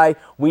die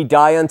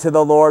unto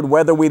the Lord.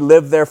 Whether we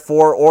live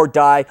therefore or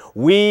die,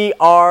 we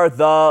are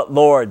the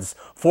Lord's.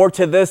 For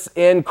to this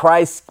end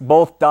Christ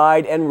both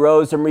died and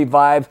rose and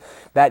revived,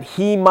 that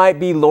he might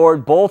be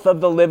Lord both of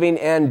the living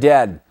and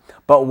dead.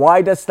 But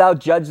why dost thou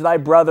judge thy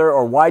brother,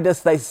 or why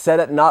dost thou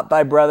set it not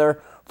thy brother?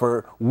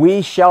 For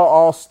we shall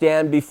all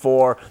stand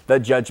before the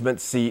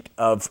judgment seat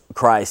of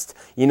Christ.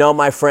 You know,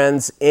 my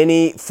friends,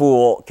 any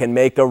fool can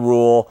make a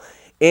rule.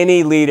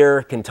 Any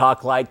leader can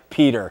talk like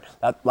Peter.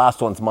 That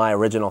last one's my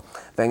original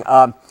thing.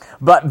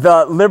 But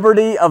the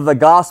liberty of the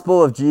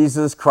gospel of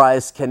Jesus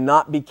Christ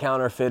cannot be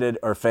counterfeited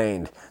or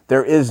feigned.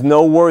 There is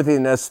no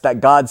worthiness that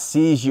God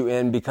sees you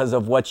in because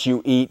of what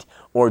you eat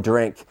or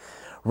drink.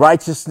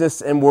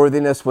 Righteousness and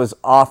worthiness was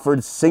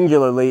offered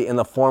singularly in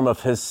the form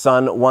of his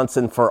Son once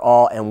and for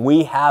all, and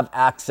we have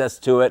access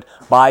to it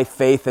by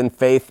faith and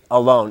faith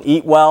alone.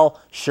 Eat well?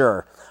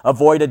 Sure.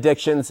 Avoid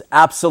addictions?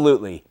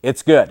 Absolutely.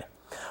 It's good.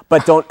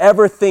 But don't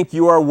ever think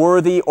you are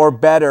worthy or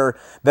better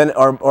than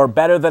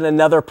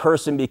another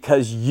person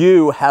because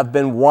you have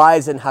been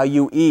wise in how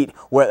you eat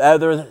where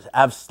others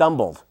have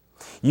stumbled.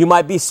 You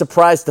might be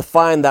surprised to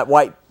find that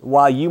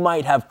while you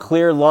might have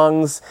clear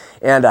lungs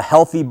and a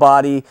healthy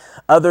body,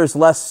 others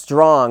less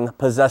strong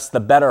possess the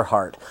better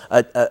heart,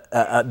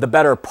 the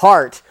better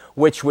part,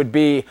 which would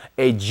be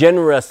a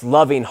generous,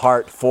 loving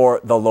heart for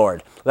the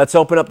Lord. Let's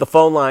open up the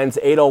phone lines,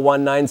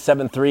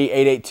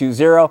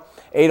 801-973-8820,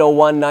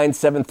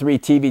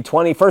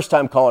 801-973-TV20.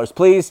 First-time callers,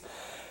 please.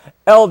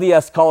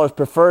 LDS callers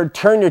preferred.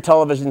 Turn your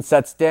television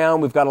sets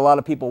down. We've got a lot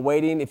of people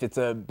waiting. If it's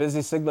a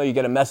busy signal, you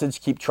get a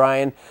message, keep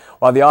trying.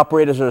 While the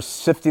operators are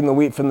sifting the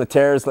wheat from the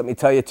tares, let me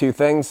tell you two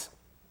things.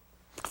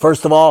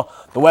 First of all,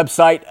 the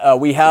website,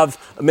 we have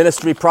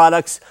ministry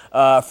products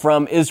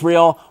from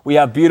Israel. We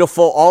have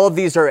beautiful, all of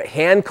these are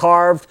hand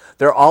carved.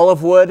 They're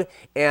olive wood.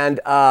 And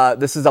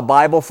this is a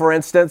Bible, for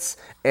instance.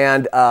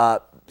 And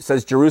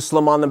says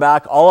Jerusalem on the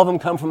back. All of them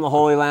come from the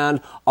Holy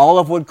Land.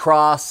 Olive wood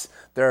cross.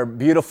 They're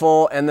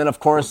beautiful. And then, of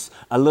course,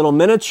 a little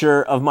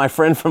miniature of my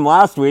friend from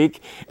last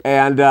week.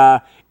 And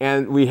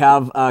we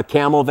have a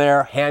camel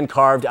there,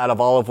 hand-carved out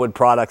of olive wood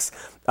products.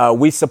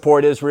 We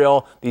support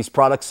Israel. These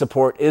products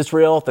support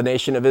Israel, the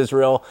nation of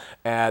Israel.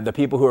 The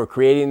people who are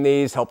creating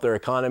these help their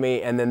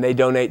economy, and then they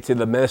donate to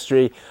the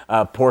ministry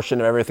a portion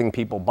of everything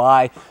people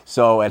buy.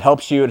 So it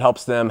helps you, it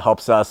helps them,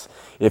 helps us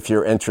if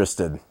you're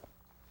interested.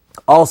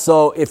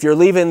 Also, if you're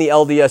leaving the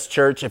LDS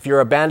Church, if you're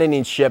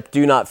abandoning ship,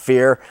 do not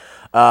fear.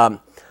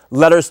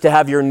 Letters to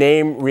have your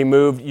name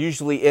removed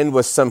usually end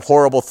with some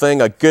horrible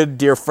thing. A good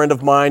dear friend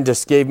of mine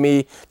just gave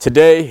me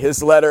today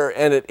his letter,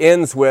 and it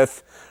ends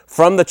with,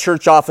 from the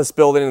church office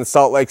building in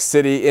Salt Lake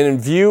City, in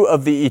view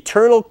of the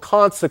eternal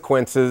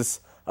consequences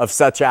of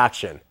such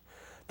action,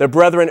 the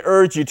brethren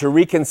urge you to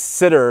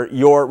reconsider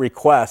your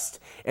request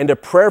and to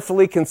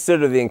prayerfully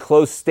consider the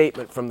enclosed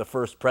statement from the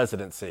First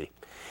Presidency.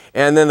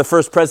 And then the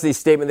First Presidency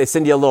statement, they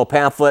send you a little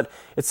pamphlet.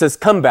 It says,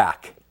 come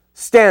back,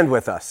 stand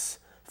with us.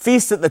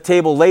 Feast at the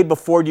table laid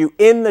before you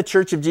in the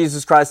Church of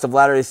Jesus Christ of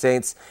Latter-day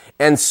Saints,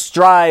 and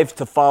strive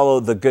to follow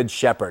the Good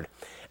Shepherd.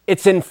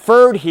 It's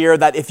inferred here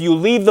that if you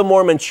leave the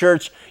Mormon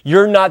Church,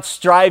 you're not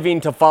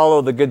striving to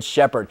follow the Good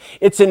Shepherd.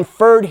 It's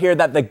inferred here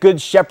that the Good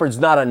Shepherd's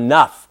not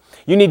enough.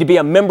 You need to be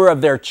a member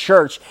of their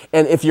church,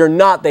 and if you're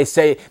not, they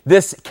say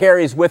this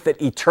carries with it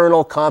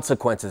eternal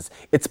consequences.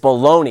 It's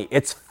baloney.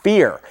 It's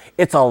fear.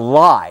 It's a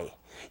lie.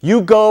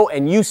 You go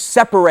and you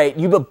separate,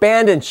 you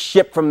abandon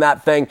ship from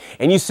that thing,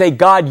 and you say,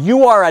 God,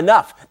 you are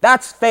enough.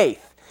 That's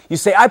faith. You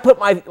say, I put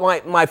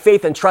my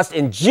faith and trust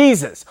in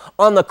Jesus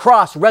on the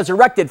cross,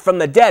 resurrected from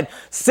the dead,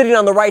 sitting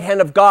on the right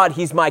hand of God.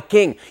 He's my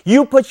king.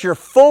 You put your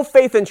full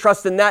faith and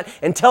trust in that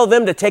and tell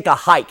them to take a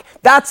hike.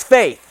 That's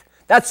faith.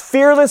 That's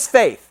fearless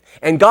faith.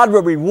 And God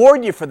will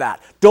reward you for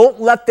that. Don't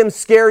let them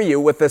scare you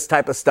with this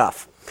type of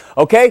stuff.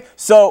 Okay,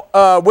 so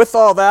with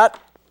all that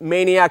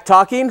maniac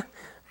talking,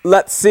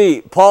 let's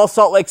see. Paul,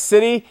 Salt Lake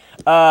City.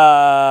 We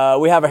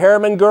have a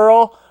Harriman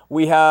girl.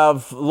 We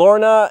have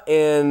Lorna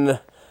in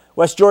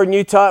West Jordan,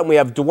 Utah. And we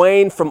have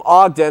Dwayne from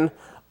Ogden.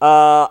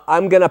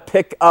 I'm going to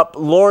pick up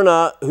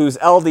Lorna, who's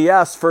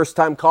LDS,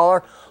 first-time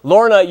caller.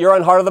 Lorna, you're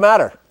on Heart of the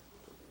Matter.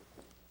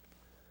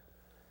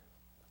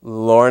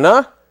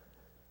 Lorna?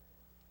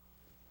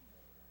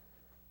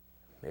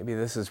 Maybe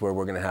this is where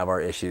we're going to have our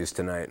issues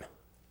tonight.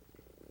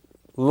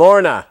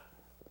 Lorna.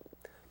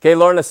 Okay,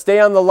 Lorna, stay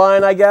on the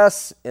line, I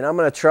guess, and I'm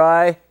going to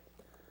try,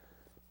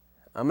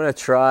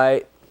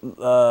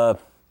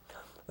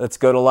 let's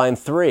go to line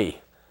 3.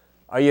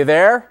 Are you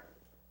there?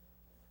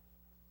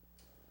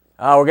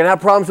 We're going to have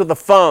problems with the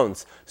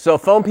phones. So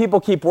phone people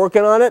keep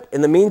working on it.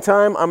 In the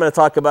meantime, I'm going to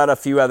talk about a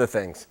few other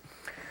things.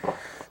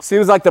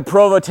 Seems like the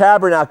Provo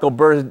Tabernacle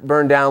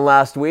burned down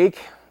last week,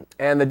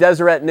 and the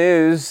Deseret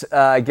News,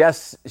 I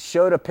guess,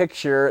 showed a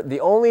picture. The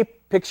only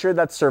picture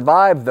that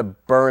survived the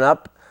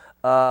burn-up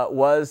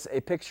was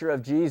a picture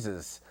of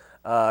Jesus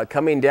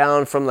coming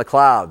down from the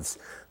clouds.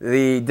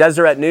 The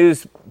Deseret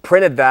News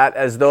printed that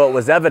as though it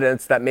was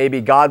evidence that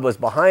maybe God was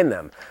behind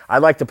them. I'd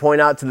like to point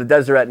out to the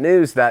Deseret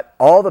News that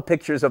all the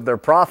pictures of their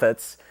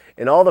prophets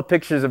and all the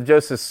pictures of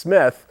Joseph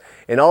Smith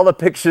and all the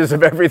pictures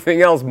of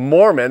everything else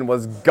Mormon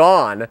was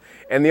gone,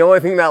 and the only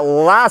thing that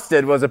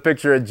lasted was a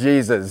picture of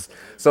Jesus.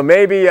 So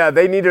maybe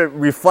they need to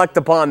reflect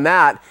upon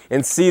that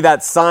and see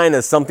that sign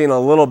as something a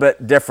little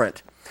bit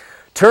different.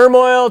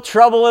 Turmoil,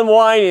 trouble, and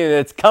whining.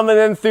 It's coming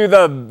in through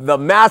the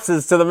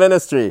masses to the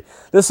ministry.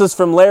 This is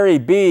from Larry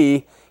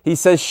B. He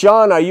says,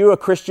 Sean, are you a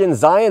Christian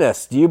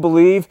Zionist? Do you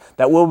believe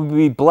that we'll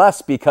be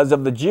blessed because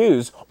of the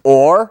Jews?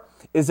 Or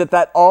is it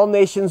that all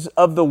nations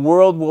of the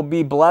world will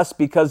be blessed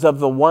because of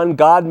the one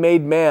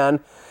God-made man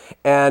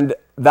and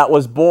that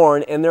was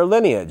born in their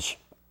lineage?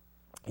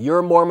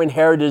 Your Mormon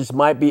heritage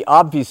might be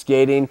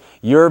obfuscating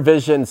your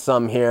vision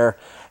some here.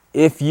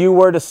 If you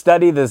were to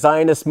study the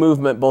Zionist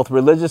movement both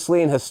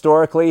religiously and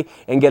historically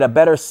and get a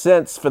better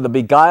sense for the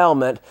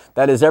beguilement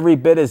that is every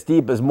bit as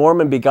deep as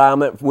Mormon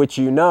beguilement, which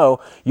you know,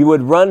 you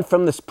would run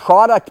from this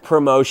product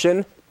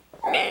promotion.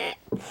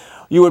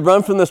 You would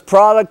run from this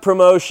product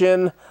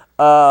promotion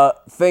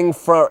thing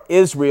for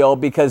Israel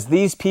because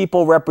these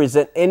people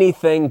represent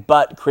anything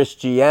but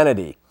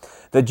Christianity.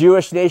 The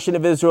Jewish nation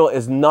of Israel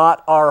is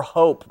not our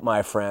hope,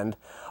 my friend.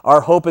 Our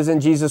hope is in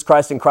Jesus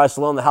Christ and Christ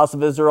alone. The house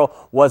of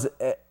Israel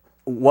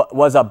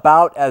was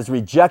about as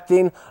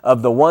rejecting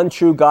of the one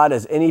true God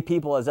as any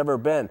people has ever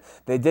been.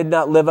 They did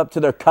not live up to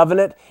their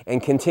covenant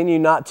and continue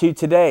not to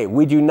today.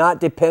 We do not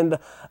depend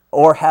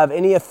or have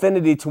any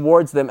affinity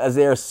towards them as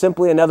they are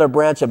simply another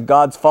branch of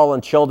God's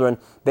fallen children.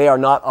 They are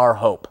not our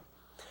hope.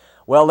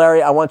 Well,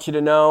 Larry, I want you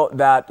to know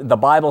that the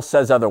Bible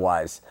says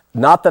otherwise.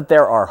 Not that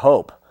they're our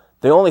hope.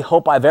 The only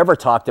hope I've ever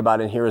talked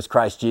about in here is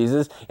Christ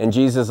Jesus and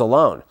Jesus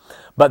alone.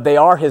 But they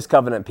are his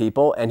covenant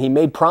people, and he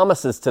made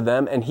promises to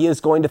them, and he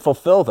is going to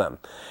fulfill them.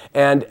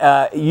 And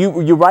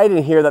you write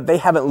in here that they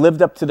haven't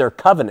lived up to their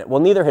covenant. Well,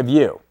 neither have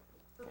you.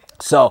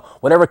 So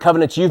whatever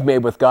covenants you've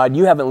made with God,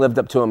 you haven't lived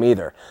up to them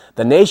either.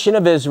 The nation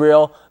of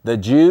Israel, the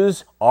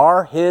Jews,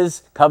 are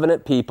his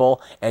covenant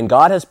people, and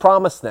God has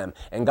promised them.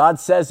 And God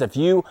says if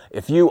you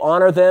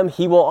honor them,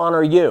 he will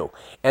honor you.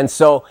 And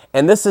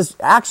this is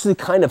actually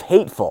kind of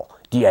hateful.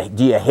 Do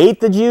you hate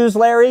the Jews,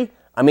 Larry?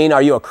 I mean,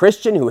 are you a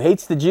Christian who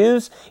hates the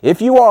Jews?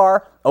 If you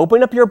are,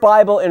 open up your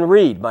Bible and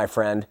read, my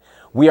friend.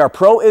 We are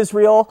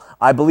pro-Israel.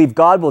 I believe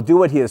God will do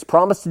what he has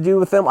promised to do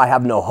with them. I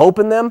have no hope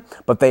in them,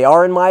 but they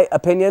are, in my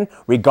opinion,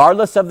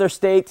 regardless of their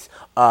states,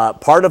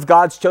 part of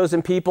God's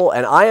chosen people.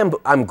 And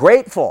I'm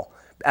grateful,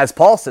 as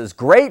Paul says,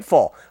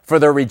 grateful for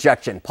their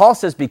rejection. Paul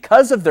says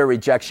because of their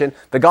rejection,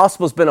 the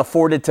gospel's been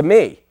afforded to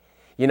me,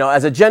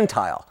 as a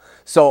Gentile.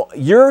 So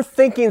your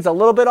thinking's a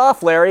little bit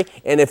off, Larry.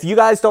 And if you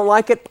guys don't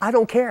like it, I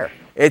don't care.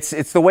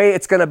 It's the way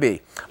it's going to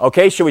be.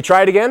 Okay, should we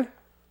try it again?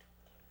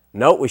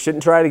 No, we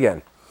shouldn't try it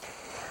again.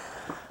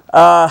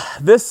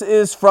 This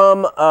is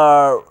from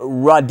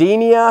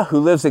Rodinia, who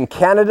lives in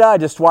Canada. I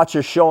just watched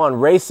your show on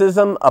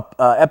racism,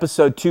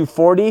 episode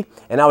 240,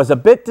 and I was a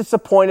bit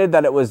disappointed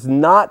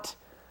that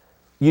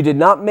you did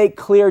not make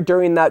clear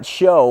during that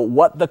show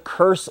what the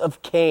curse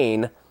of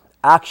Cain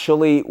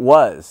actually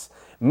was.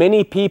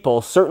 Many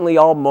people, certainly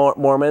all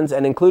Mormons,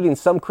 and including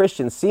some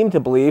Christians, seem to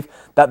believe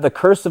that the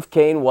curse of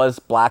Cain was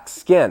black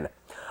skin.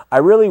 I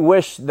really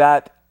wish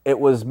that it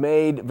was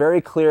made very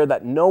clear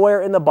that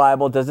nowhere in the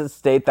Bible does it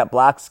state that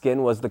black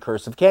skin was the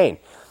curse of Cain.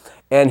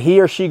 And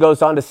he or she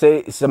goes on to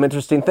say some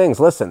interesting things.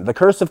 Listen, the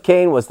curse of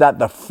Cain was that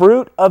the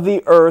fruit of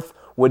the earth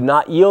would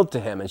not yield to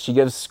him. And she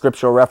gives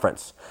scriptural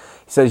reference.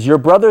 He says, your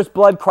brother's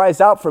blood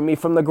cries out for me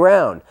from the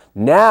ground.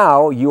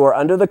 Now you are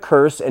under the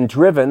curse and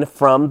driven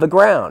from the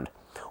ground,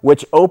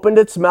 which opened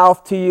its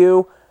mouth to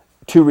you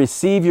to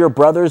receive your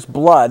brother's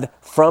blood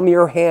from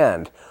your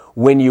hand.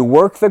 When you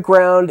work the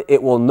ground,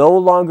 it will no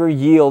longer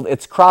yield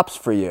its crops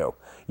for you.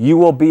 You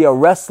will be a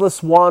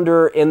restless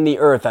wanderer in the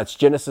earth. That's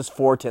Genesis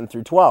 4:10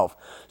 through 12.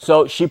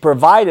 So he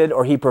provided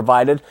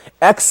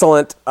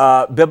excellent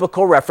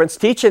biblical reference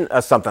teaching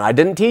us something. I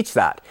didn't teach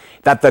that.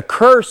 That the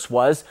curse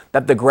was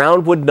that the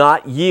ground would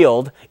not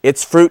yield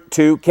its fruit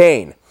to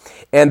Cain.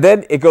 And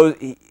then he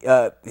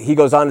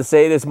goes on to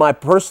say, it is my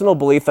personal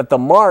belief that the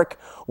mark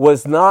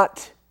was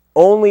not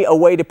only a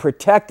way to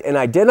protect and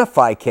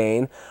identify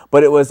Cain,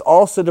 but it was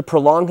also to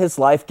prolong his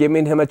life,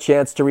 giving him a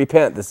chance to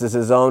repent. This is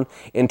his own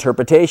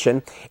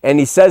interpretation. And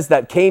he says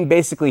that Cain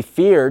basically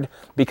feared,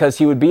 because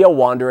he would be a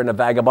wanderer and a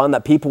vagabond,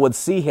 that people would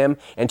see him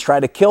and try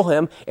to kill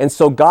him. And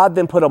so God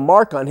then put a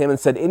mark on him and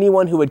said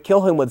anyone who would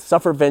kill him would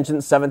suffer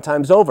vengeance 7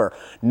 times over.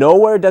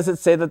 Nowhere does it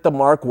say that the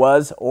mark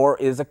was or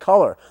is a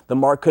color. The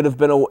mark could have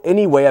been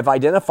any way of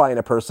identifying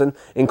a person,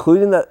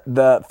 including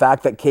the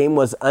fact that Cain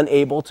was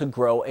unable to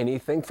grow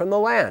anything from the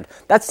land.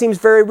 That seems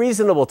very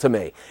reasonable to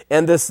me.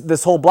 And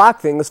this whole black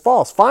thing is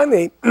false.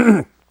 Finally,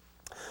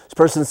 this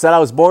person said, I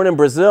was born in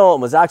Brazil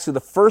and was actually the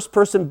first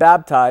person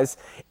baptized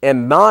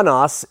in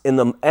Manaus in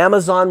the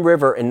Amazon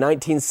River in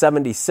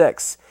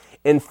 1976.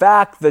 In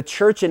fact, the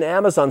church in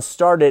Amazon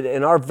started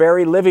in our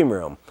very living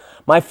room.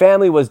 My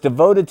family was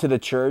devoted to the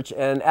church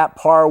and at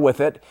par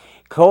with it.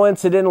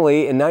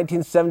 Coincidentally, in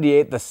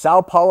 1978, the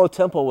Sao Paulo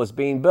temple was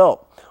being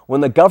built.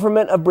 When the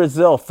government of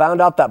Brazil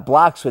found out that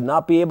blacks would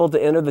not be able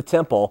to enter the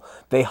temple,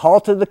 they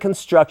halted the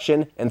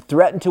construction and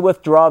threatened to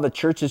withdraw the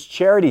church's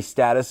charity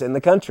status in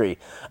the country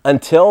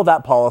until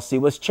that policy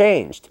was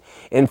changed.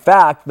 In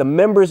fact, the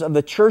members of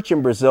the church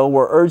in Brazil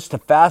were urged to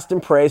fast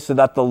and pray so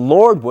that the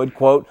Lord would,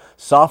 quote,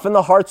 soften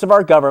the hearts of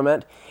our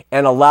government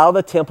and allow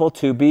the temple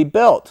to be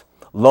built.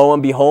 Lo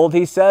and behold,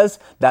 he says,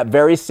 that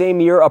very same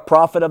year, a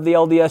prophet of the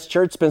LDS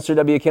Church, Spencer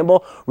W.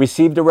 Kimball,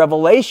 received a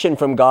revelation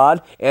from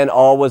God, and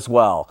all was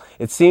well.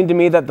 It seemed to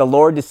me that the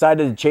Lord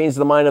decided to change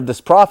the mind of this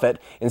prophet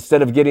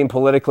instead of getting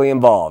politically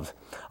involved.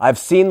 I've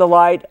seen the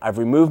light. I've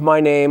removed my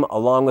name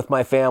along with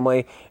my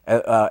family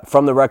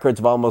from the records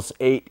of almost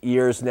 8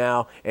 years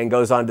now, and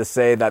goes on to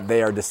say that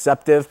they are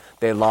deceptive,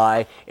 they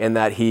lie, and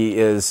that he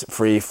is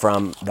free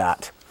from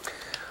that.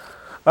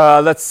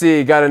 Let's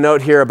see, got a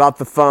note here about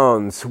the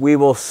phones. We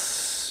will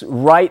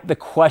write the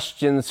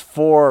questions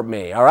for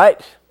me, all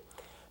right?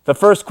 The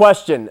first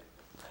question,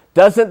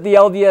 doesn't the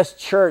LDS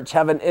Church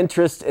have an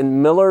interest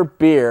in Miller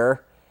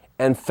Beer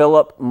and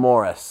Philip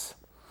Morris?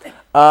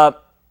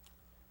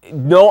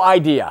 No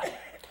idea,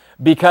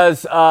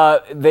 because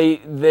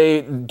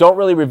they don't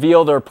really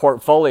reveal their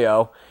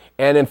portfolio.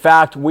 And in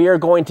fact, we are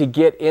going to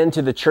get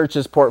into the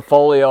church's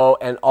portfolio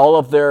and all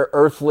of their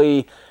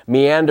earthly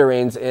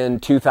meanderings in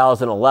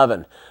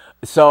 2011.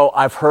 So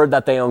I've heard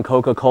that they own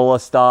Coca-Cola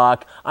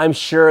stock. I'm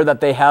sure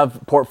that they have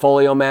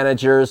portfolio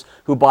managers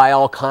who buy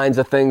all kinds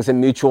of things in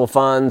mutual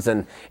funds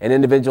and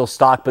individual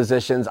stock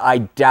positions. I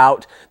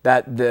doubt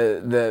that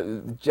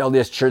the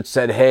LDS Church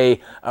said,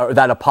 hey, or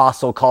that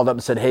apostle called up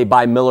and said, hey,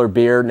 buy Miller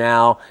Beer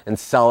now and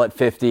sell at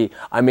 50.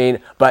 I mean,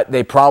 but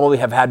they probably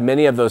have had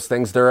many of those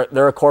things.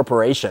 They're a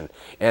corporation,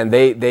 and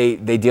they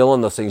deal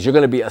in those things. You're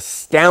going to be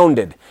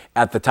astounded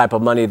at the type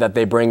of money that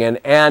they bring in,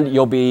 and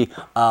you'll be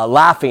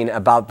laughing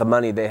about the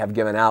money they have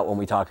given out when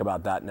we talk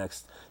about that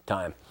next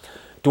time.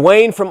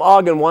 Dwayne from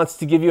Ogden wants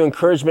to give you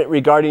encouragement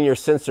regarding your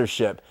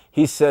censorship.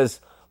 He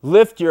says,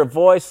 lift your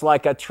voice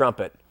like a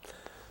trumpet.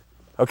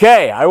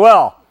 Okay, I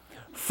will.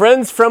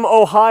 Friends from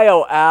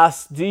Ohio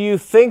asked, do you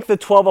think the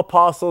 12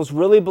 apostles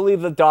really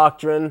believe the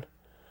doctrine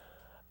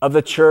of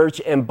the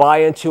church and buy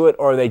into it,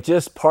 or are they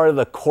just part of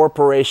the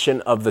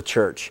corporation of the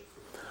church?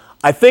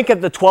 I think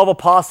at the 12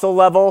 apostle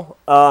level,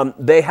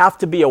 they have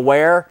to be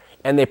aware,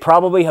 and they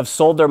probably have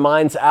sold their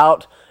minds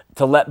out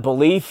to let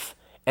belief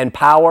and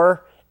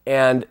power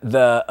and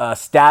the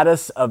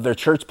status of their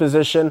church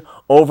position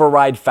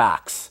override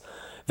facts.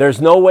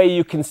 There's no way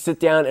you can sit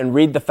down and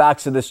read the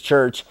facts of this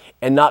church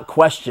and not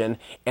question,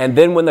 and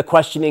then when the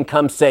questioning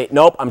comes, say,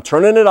 nope, I'm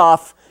turning it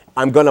off.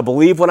 I'm going to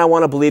believe what I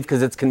want to believe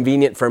because it's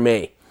convenient for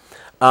me.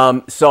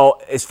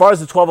 So as far as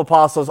the 12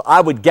 apostles,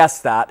 I would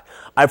guess that.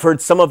 I've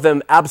heard some of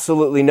them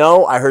absolutely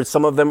no. I heard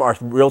some of them are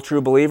real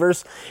true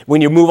believers.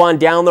 When you move on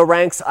down the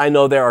ranks, I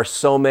know there are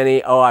so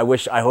many.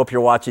 I hope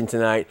you're watching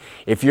tonight.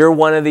 If you're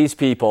one of these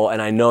people,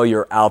 and I know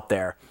you're out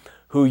there,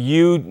 who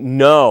you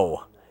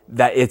know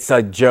that it's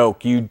a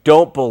joke, you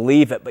don't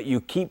believe it, but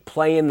you keep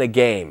playing the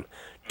game,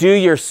 do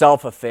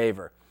yourself a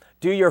favor.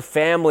 Do your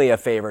family a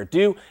favor.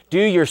 Do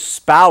your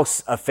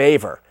spouse a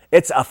favor.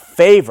 It's a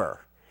favor.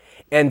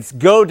 And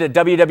go to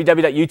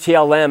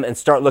www.utlm and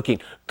start looking.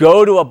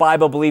 Go to a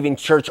Bible-believing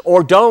church,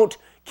 or don't.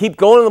 Keep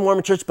going to the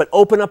Mormon church, but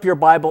open up your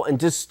Bible and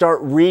just start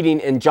reading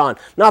in John.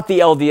 Not the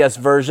LDS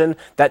version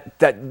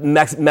that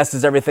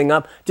messes everything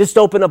up. Just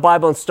open a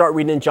Bible and start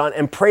reading in John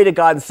and pray to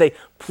God and say,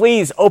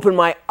 please open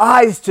my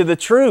eyes to the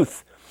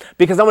truth.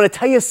 Because I'm going to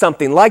tell you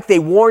something. Like they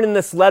warn in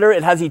this letter,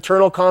 it has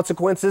eternal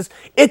consequences.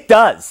 It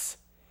does.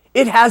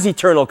 It has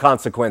eternal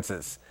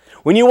consequences.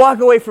 When you walk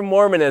away from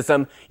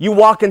Mormonism, you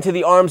walk into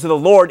the arms of the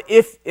Lord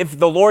if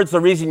the Lord's the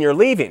reason you're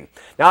leaving.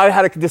 Now, I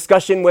had a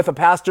discussion with a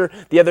pastor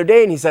the other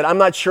day, and he said, I'm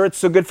not sure it's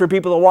so good for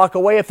people to walk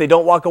away if they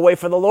don't walk away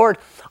for the Lord.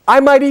 I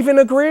might even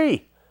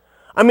agree.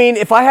 I mean,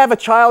 if I have a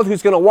child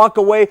who's going to walk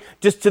away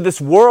just to this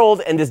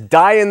world and just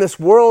die in this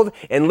world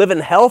and live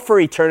in hell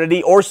for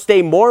eternity, or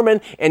stay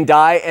Mormon and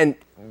die and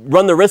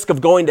run the risk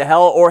of going to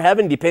hell or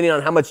heaven, depending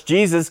on how much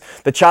Jesus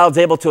the child's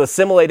able to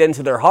assimilate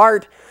into their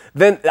heart,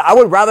 then I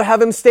would rather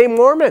have him stay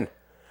Mormon.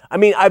 I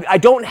mean, I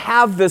don't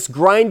have this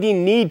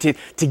grinding need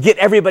to get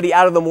everybody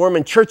out of the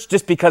Mormon church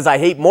just because I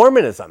hate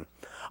Mormonism.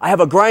 I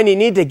have a grinding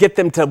need to get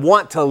them to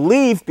want to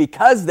leave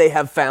because they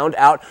have found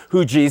out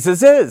who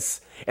Jesus is.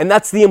 And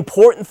that's the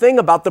important thing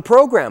about the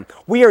program.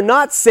 We are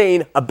not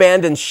saying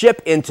abandon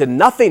ship into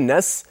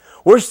nothingness.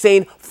 We're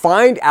saying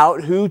find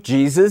out who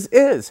Jesus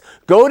is.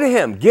 Go to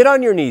him. Get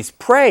on your knees.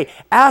 Pray.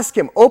 Ask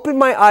him. Open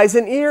my eyes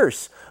and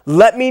ears.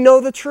 Let me know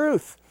the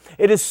truth.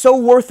 It is so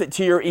worth it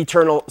to your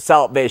eternal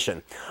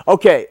salvation.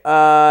 Okay,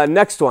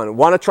 next one.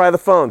 Want to try the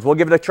phones? We'll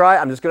give it a try.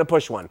 I'm just going to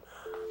push one.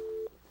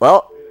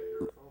 Well,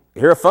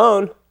 hear a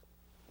phone.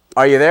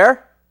 Are you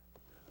there?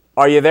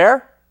 Are you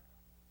there?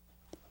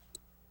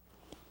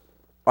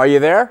 Are you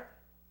there?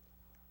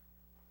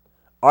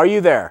 Are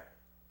you there?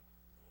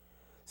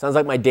 Sounds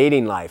like my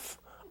dating life.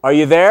 Are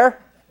you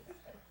there?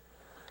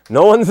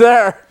 No one's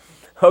there.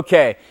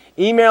 Okay.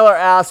 Emailer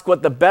asked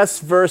what the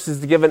best verse is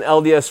to give an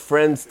LDS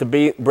friends to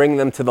bring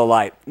them to the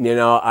light. You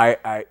know,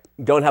 I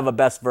don't have a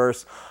best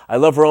verse. I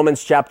love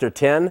Romans chapter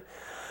 10.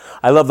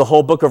 I love the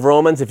whole book of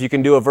Romans, if you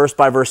can do a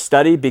verse-by-verse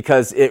study,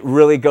 because it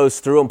really goes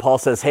through, and Paul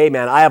says, hey,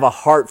 man, I have a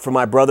heart for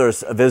my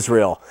brothers of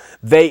Israel.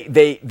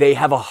 They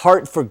have a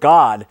heart for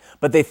God,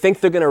 but they think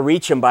they're going to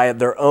reach him by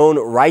their own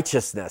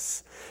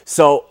righteousness.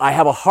 So I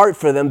have a heart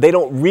for them. They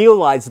don't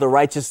realize the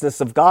righteousness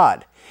of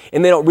God.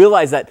 And they don't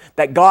realize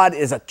that God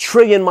is 1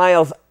 trillion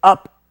miles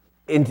up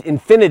in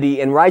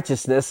infinity in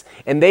righteousness,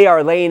 and they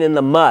are laying in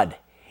the mud.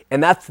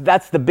 And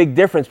that's the big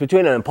difference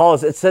between them. And Paul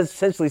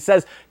essentially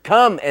says,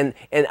 come, and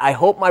I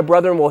hope my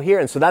brethren will hear.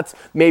 And so that's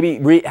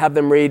maybe have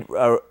them read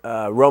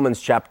Romans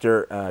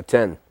chapter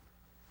 10.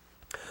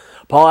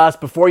 Paul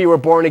asked, before you were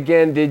born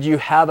again, did you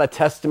have a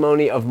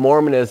testimony of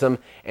Mormonism?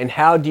 And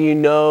how do you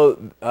know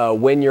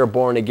when you're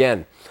born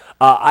again?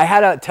 I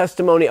had a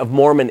testimony of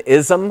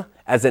Mormonism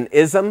as an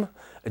ism,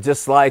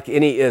 just like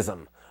any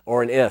ism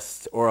or an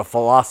ist or a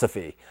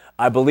philosophy.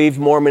 I believed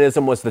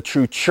Mormonism was the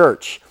true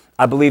church.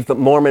 I believe the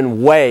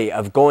Mormon way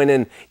of going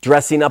and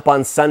dressing up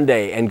on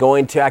Sunday and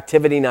going to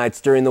activity nights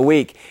during the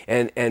week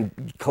and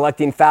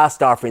collecting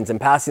fast offerings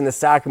and passing the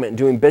sacrament and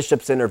doing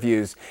bishops'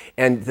 interviews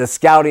and the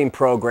scouting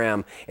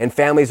program and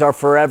Families Are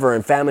Forever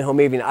and Family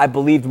Home Evening. I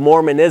believed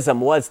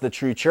Mormonism was the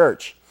true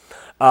church.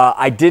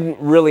 I didn't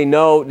really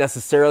know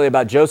necessarily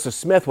about Joseph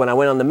Smith when I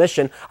went on the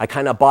mission. I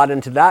kind of bought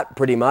into that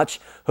pretty much,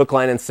 hook,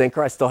 line, and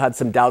sinker. I still had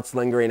some doubts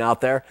lingering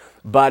out there,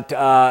 but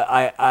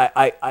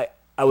I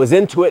was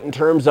into it in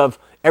terms of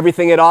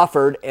everything it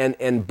offered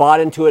and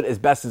bought into it as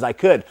best as I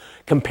could.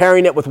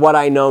 Comparing it with what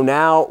I know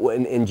now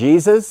in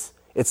Jesus,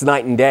 it's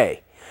night and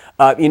day.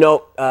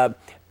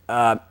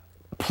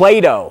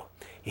 Plato,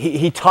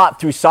 he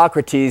taught through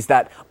Socrates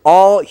that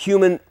all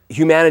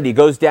humanity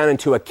goes down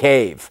into a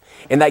cave.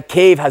 And that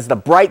cave has the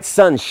bright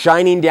sun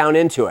shining down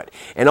into it.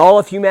 And all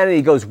of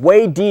humanity goes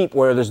way deep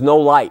where there's no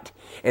light.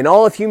 And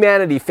all of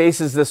humanity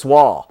faces this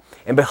wall.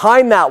 And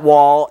behind that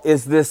wall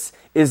is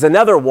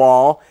another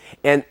wall.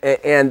 And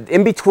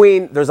in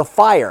between, there's a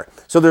fire.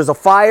 So there's a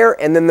fire,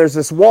 and then there's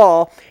this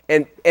wall,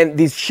 and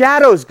these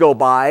shadows go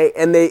by,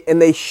 and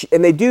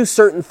they do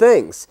certain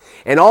things.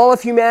 And all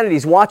of humanity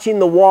is watching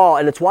the wall,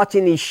 and it's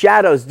watching these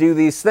shadows do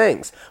these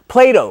things.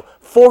 Plato,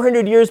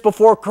 400 years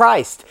before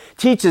Christ,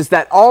 teaches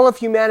that all of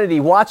humanity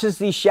watches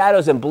these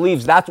shadows and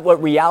believes that's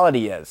what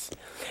reality is.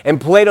 And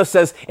Plato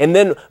says, and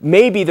then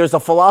maybe there's a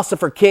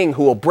philosopher king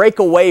who will break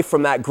away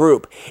from that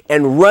group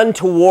and run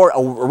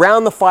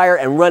around the fire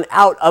and run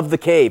out of the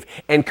cave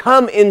and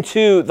come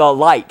into the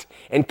light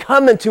and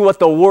come into what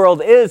the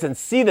world is and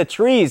see the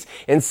trees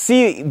and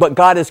see what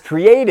God has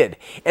created.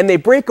 And they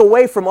break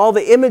away from all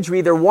the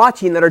imagery they're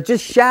watching that are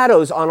just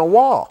shadows on a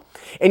wall.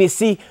 And you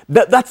see,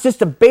 that's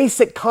just a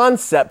basic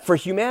concept for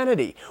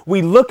humanity.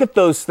 We look at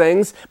those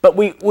things, but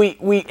we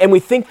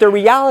think they're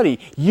reality.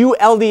 You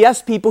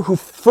LDS people who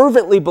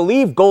fervently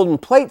believe golden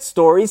plate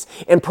stories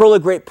and pearl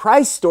of great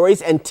price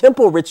stories and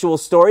temple ritual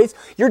stories,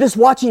 you're just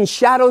watching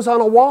shadows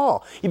on a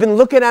wall. You've been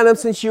looking at them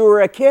since you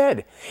were a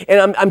kid.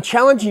 And I'm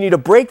challenging you to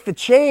break the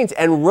chains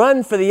and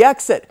run for the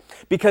exit.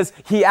 Because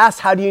he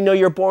asked, how do you know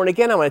you're born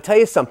again? I'm going to tell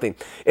you something.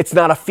 It's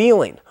not a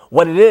feeling.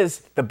 What it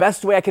is, the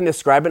best way I can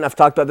describe it, and I've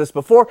talked about this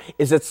before,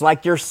 is it's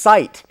like your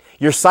sight.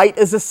 Your sight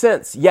is a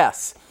sense,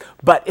 yes,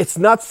 but it's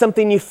not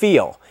something you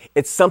feel.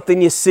 It's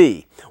something you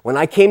see. When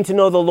I came to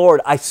know the Lord,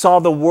 I saw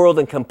the world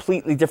in a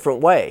completely different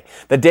way.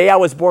 The day I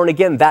was born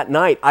again, that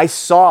night, I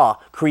saw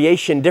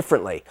creation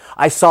differently.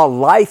 I saw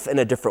life in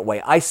a different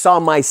way. I saw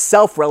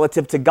myself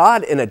relative to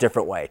God in a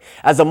different way.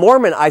 As a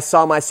Mormon, I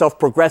saw myself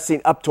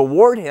progressing up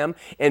toward Him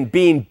and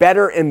being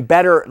better and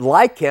better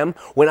like Him.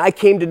 When I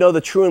came to know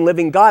the true and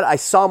living God, I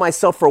saw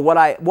myself for what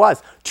I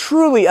was,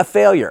 truly a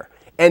failure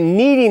and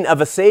needing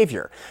of a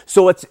Savior.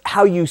 So it's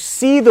how you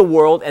see the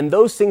world, and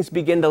those things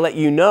begin to let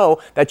you know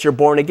that you're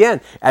born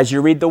again. As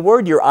you read the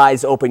Word, your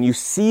eyes open. You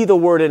see the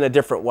Word in a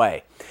different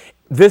way.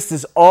 This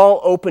is all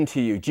open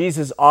to you.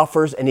 Jesus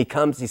offers, and He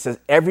comes, He says,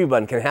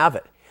 everyone can have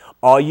it.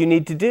 All you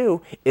need to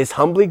do is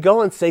humbly go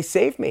and say,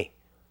 save me.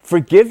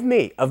 Forgive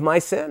me of my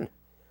sin.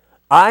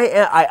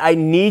 I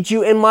need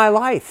you in my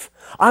life.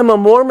 I'm a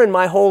Mormon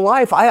my whole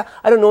life. I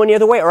don't know any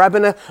other way. Or I've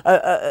been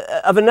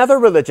of another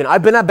religion.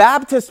 I've been a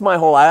Baptist my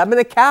whole life. I've been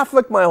a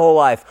Catholic my whole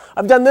life.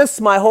 I've done this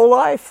my whole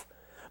life.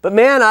 But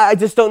man, I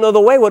just don't know the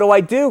way. What do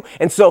I do?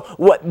 And so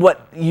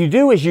what you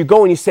do is you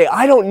go and you say,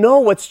 I don't know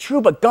what's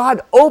true, but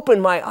God, open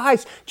my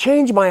eyes,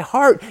 change my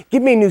heart,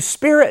 give me a new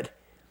spirit.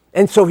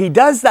 And so He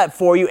does that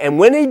for you. And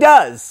when He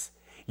does,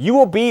 you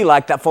will be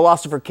like that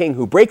philosopher king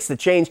who breaks the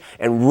chains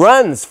and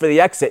runs for the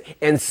exit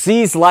and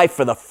sees life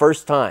for the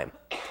first time.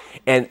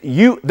 And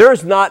there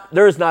is not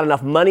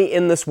enough money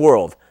in this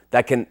world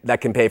that can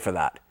pay for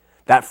that.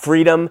 That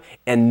freedom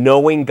and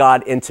knowing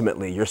God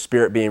intimately, your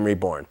spirit being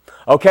reborn.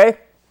 Okay?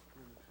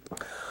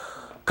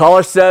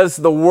 Caller says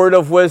the word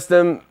of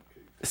wisdom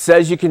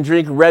says you can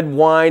drink red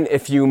wine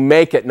if you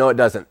make it. No, it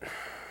doesn't.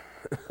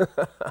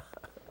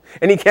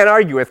 And he can't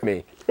argue with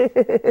me.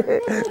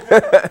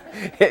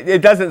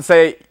 It doesn't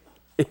say,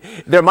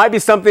 there might be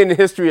something in the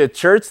history of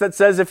church that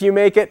says if you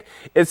make it,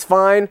 it's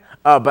fine.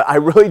 But I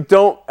really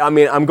don't,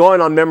 I'm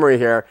going on memory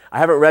here. I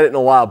haven't read it in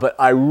a while, but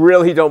I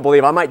really don't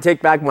believe. I might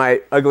take back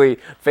my ugly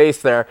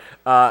face there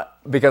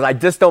because I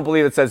just don't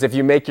believe it says if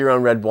you make your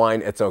own red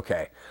wine, it's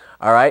okay.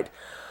 All right?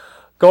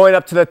 Going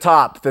up to the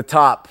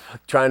top,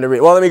 trying to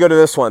read. Well, let me go to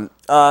this one.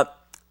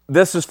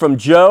 This is from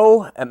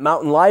Joe at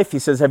Mountain Life. He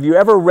says, have you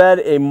ever heard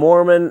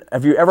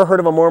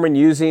of a Mormon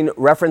using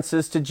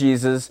references to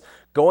Jesus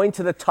going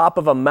to the top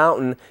of a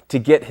mountain to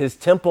get his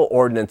temple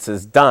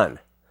ordinances done?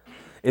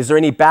 Is there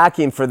any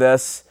backing for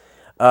this?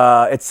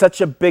 It's such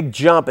a big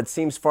jump, it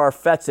seems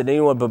far-fetched that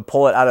anyone would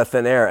pull it out of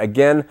thin air.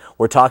 Again,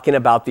 we're talking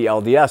about the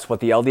LDS. What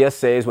the LDS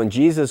say is when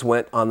Jesus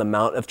went on the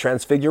Mount of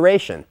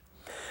Transfiguration.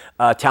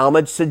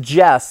 Talmud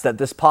suggests that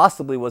this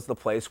possibly was the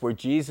place where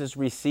Jesus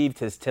received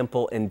his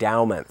temple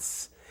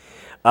endowments.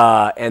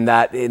 And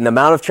that in the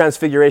Mount of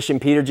Transfiguration,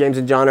 Peter, James,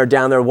 and John are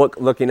down there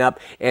looking up,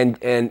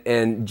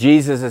 and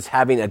Jesus is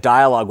having a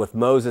dialogue with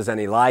Moses and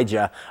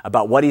Elijah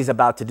about what he's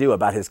about to do,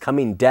 about his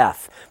coming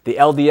death. The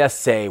LDS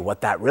say what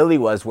that really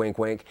was, wink,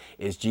 wink,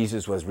 is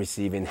Jesus was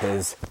receiving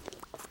his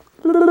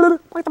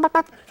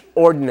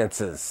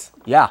ordinances.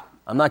 Yeah,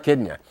 I'm not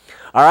kidding you.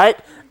 All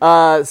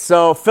right,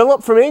 so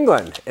Philip from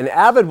England, an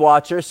avid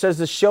watcher, says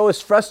the show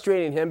is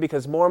frustrating him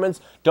because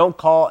Mormons don't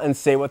call and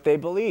say what they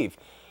believe.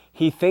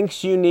 He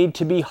thinks you need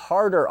to be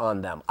harder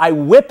on them. I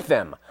whip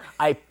them.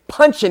 I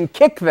punch and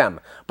kick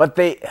them. But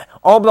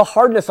all the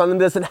hardness on them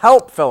doesn't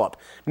help, Philip.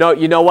 No,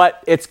 you know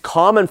what? It's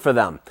common for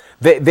them.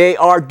 They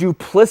are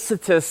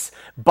duplicitous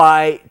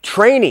by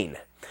training.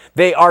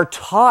 They are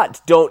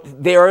taught,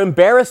 they are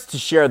embarrassed to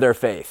share their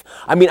faith.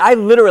 I mean, I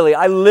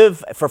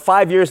live for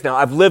 5 years now.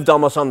 I've lived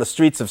almost on the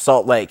streets of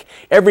Salt Lake.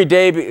 Every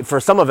day,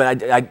 for some of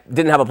it, I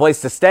didn't have a place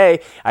to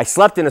stay. I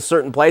slept in a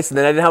certain place and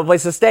then I didn't have a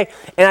place to stay.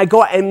 And I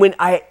go, and when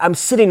I'm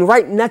sitting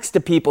right next to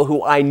people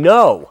who I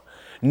know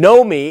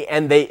me,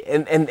 and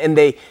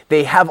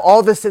they have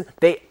all this,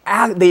 they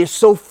are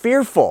so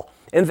fearful.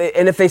 And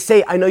if they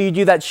say, I know you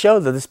do that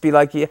show, they'll just be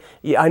like,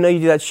 yeah, I know you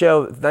do that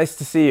show. Nice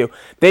to see you.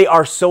 They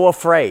are so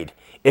afraid.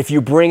 If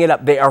you bring it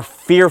up, they are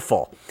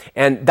fearful.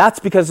 And that's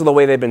because of the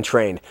way they've been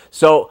trained.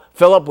 So,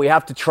 Philip, we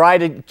have to try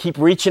to keep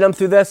reaching them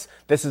through this.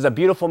 This is a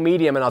beautiful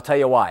medium, and I'll tell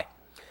you why.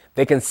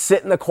 They can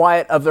sit in the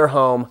quiet of their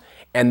home,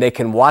 and they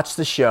can watch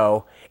the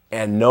show,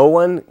 and no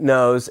one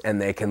knows,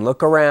 and they can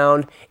look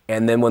around,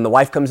 and then when the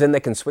wife comes in, they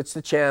can switch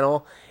the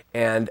channel,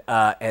 and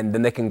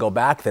then they can go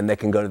back, then they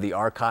can go to the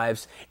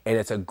archives, and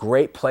it's a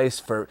great place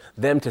for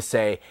them to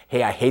say,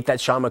 hey, I hate that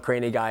Sean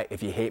McCraney guy.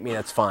 If you hate me,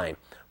 that's fine.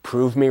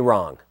 Prove me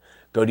wrong.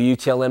 Go to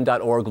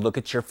utlm.org, look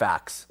at your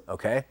facts,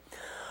 okay?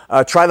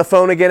 Try the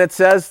phone again, it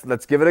says.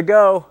 Let's give it a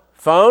go.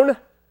 Phone?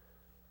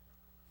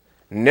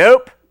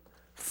 Nope.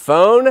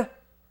 Phone?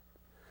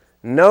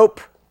 Nope.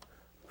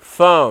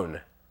 Phone.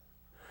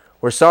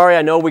 We're sorry,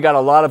 I know we got a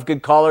lot of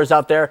good callers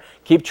out there.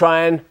 Keep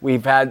trying.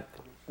 We've had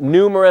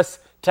numerous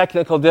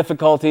technical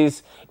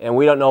difficulties, and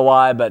we don't know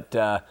why, but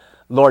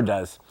Lord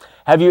does.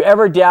 Have you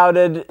ever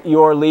doubted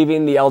your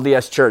leaving the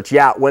LDS Church?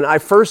 Yeah, when I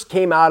first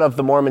came out of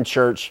the Mormon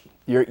Church,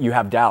 you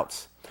have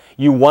doubts.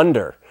 You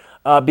wonder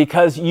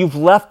because you've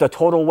left a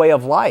total way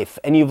of life,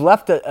 and you've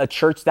left a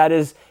church that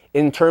is,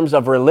 in terms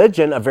of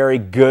religion, a very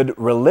good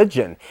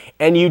religion.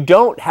 And you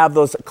don't have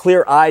those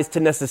clear eyes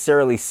to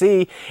necessarily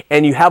see,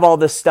 and you have all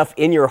this stuff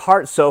in your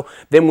heart. So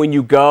then when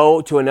you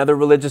go to another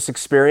religious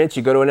experience,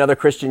 you go to another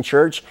Christian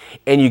church,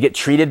 and you get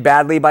treated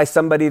badly by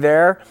somebody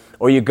there,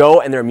 or you go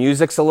and their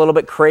music's a little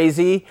bit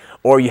crazy,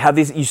 or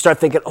you start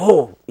thinking,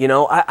 oh,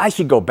 I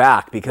should go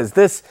back because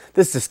this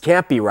just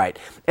can't be right.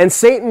 And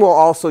Satan will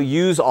also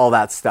use all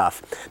that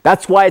stuff.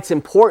 That's why it's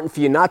important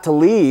for you not to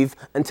leave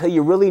until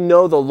you really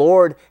know the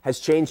Lord has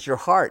changed your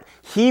heart.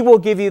 He will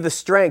give you the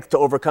strength to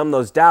overcome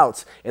those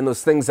doubts and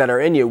those things that are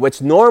in you,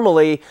 which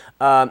normally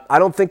I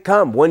don't think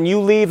come. When you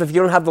leave, if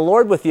you don't have the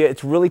Lord with you,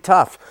 it's really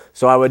tough.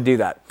 So I would do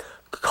that.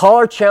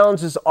 Caller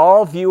challenges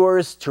all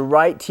viewers to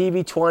write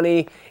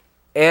TV20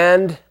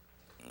 and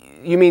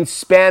you mean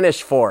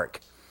Spanish Fork.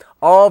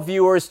 All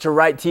viewers to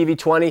write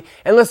TV20.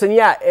 And listen,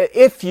 yeah,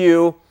 if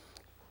you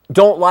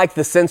don't like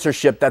the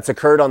censorship that's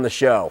occurred on the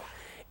show,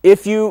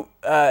 if you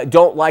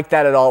don't like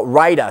that at all,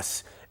 write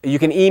us. You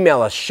can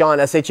email us, Shawn,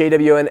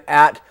 SHAWN,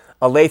 at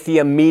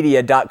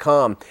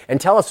aletheamedia.com,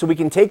 and tell us so we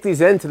can take these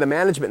into the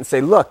management and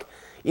say, look,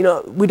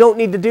 we don't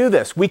need to do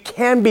this. We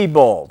can be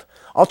bold.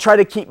 I'll try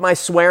to keep my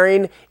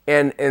swearing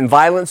and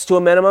violence to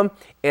a minimum,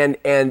 and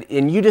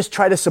you just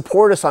try to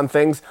support us on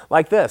things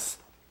like this.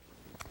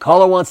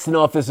 Caller wants to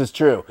know if this is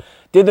true.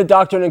 Did the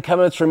Doctrine and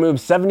Covenants remove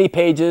 70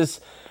 pages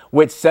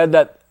which said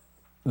that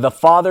the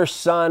Father,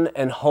 Son,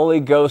 and Holy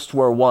Ghost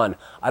were one?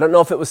 I don't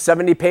know if it was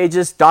 70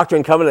 pages. Doctrine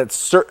and Covenants,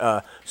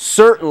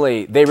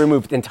 certainly they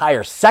removed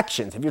entire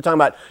sections. If you're talking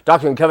about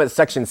Doctrine and Covenants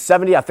section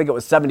 70, I think it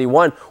was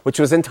 71, which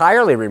was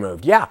entirely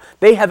removed. Yeah,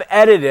 they have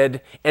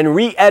edited and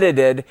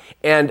re-edited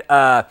and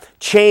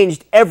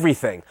changed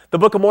everything. The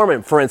Book of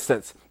Mormon, for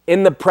instance.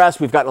 In the press,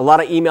 we've gotten a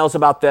lot of emails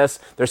about this.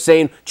 They're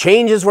saying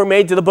changes were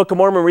made to the Book of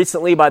Mormon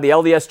recently by the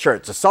LDS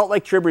Church. The Salt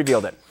Lake Trib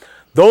revealed it.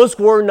 Those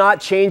were not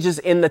changes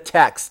in the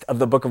text of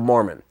the Book of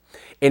Mormon.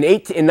 In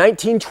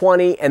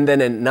 1920 and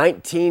then in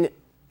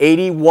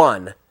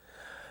 1981,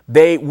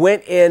 they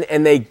went in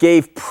and they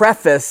gave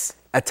preface,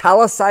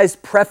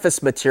 italicized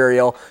preface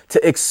material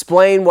to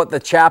explain what the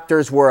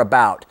chapters were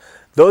about.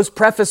 Those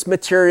preface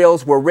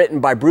materials were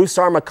written by Bruce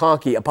R.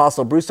 McConkie,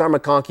 Apostle Bruce R.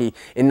 McConkie,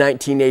 in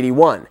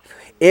 1981.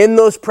 In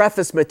those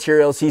preface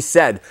materials, he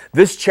said,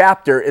 this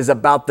chapter is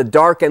about the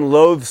dark and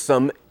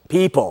loathsome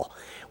people.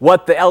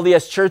 What the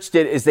LDS Church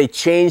did is they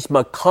changed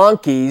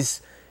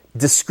McConkie's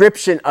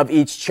description of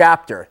each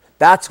chapter.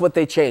 That's what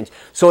they changed.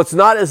 So it's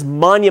not as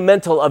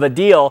monumental of a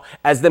deal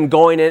as them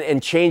going in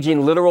and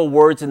changing literal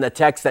words in the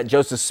text that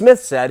Joseph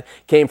Smith said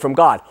came from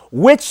God,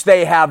 which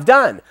they have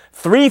done.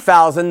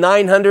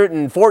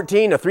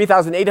 3,914 to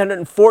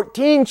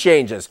 3,814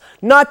 changes,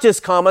 not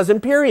just commas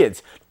and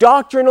periods,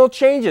 doctrinal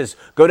changes.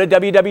 Go to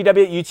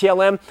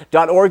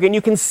www.utlm.org and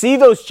you can see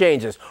those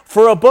changes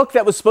for a book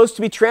that was supposed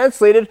to be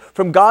translated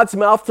from God's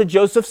mouth to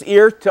Joseph's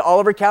ear to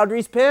Oliver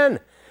Cowdery's pen.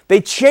 They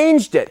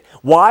changed it.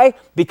 Why?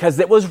 Because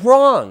it was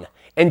wrong.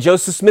 And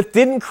Joseph Smith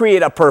didn't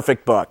create a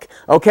perfect book.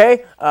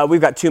 Okay?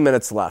 We've got 2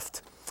 minutes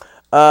left.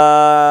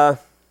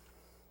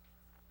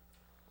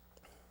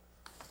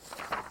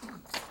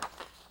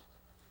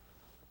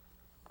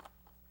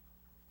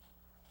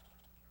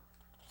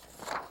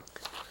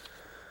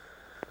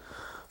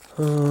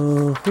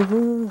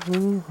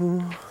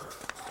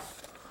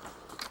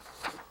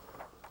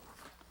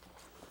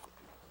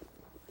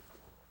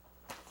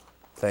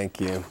 Thank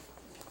you.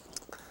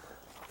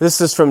 This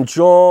is from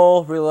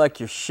Joel. Really like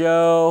your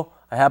show.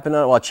 I happened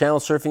on while channel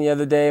surfing the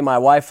other day. My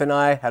wife and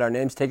I had our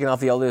names taken off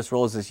the LDS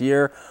rolls this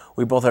year.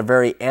 We both are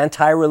very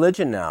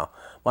anti-religion now.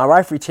 My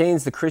wife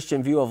retains the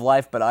Christian view of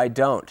life, but I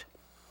don't.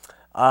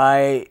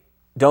 I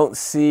don't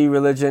see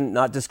religion,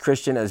 not just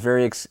Christian, as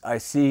I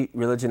see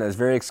religion as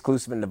very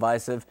exclusive and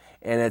divisive,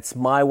 and it's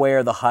my way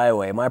or the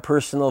highway. My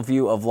personal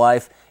view of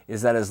life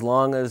is that as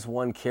long as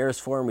one cares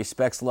for and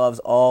respects, loves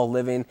all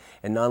living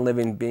and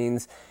non-living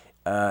beings,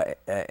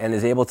 and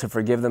is able to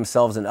forgive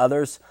themselves and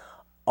others,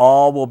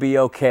 all will be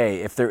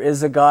okay. If there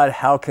is a God,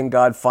 how can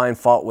God find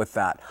fault with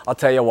that? I'll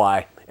tell you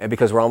why, and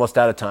because we're almost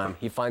out of time.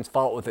 He finds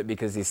fault with it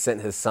because he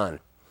sent his son.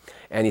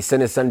 And he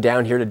sent his son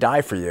down here to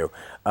die for you,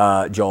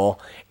 Joel.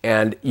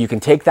 And you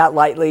can take that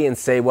lightly and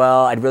say,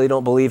 well, I really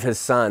don't believe his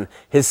son.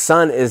 His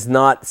son is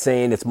not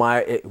saying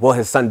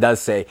his son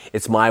does say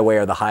it's my way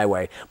or the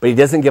highway, but he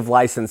doesn't give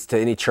license to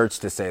any church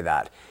to say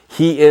that.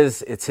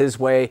 It's his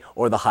way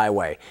or the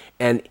highway.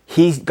 And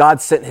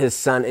God sent his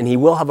son, and he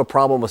will have a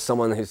problem with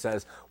someone who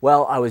says,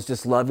 well, I was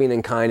just loving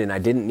and kind, and I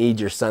didn't need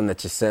your son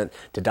that you sent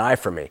to die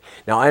for me.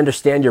 Now, I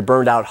understand your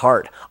burned out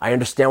heart. I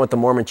understand what the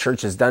Mormon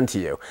church has done to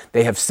you.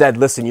 They have said,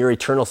 listen, your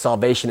eternal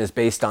salvation is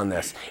based on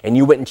this. And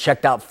you went and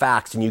checked out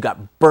facts, and you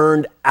got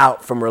burned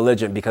out from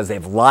religion because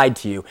they've lied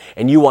to you,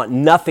 and you want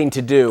nothing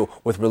to do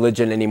with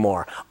religion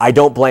anymore. I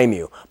don't blame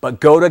you, but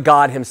go to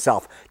God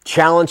himself.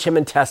 Challenge him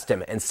and test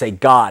him and say,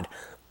 God,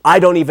 I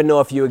don't even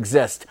know if you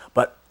exist,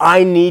 but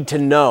I need to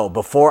know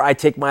before I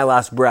take my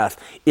last breath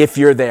if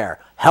you're there.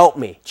 Help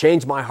me,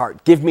 change my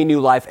heart, give me new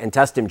life, and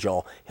test him,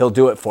 Joel. He'll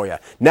do it for you.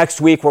 Next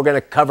week, we're going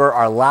to cover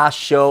our last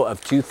show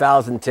of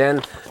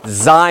 2010,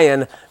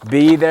 Zion.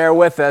 Be there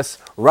with us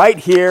right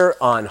here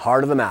on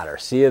Heart of the Matter.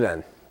 See you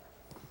then.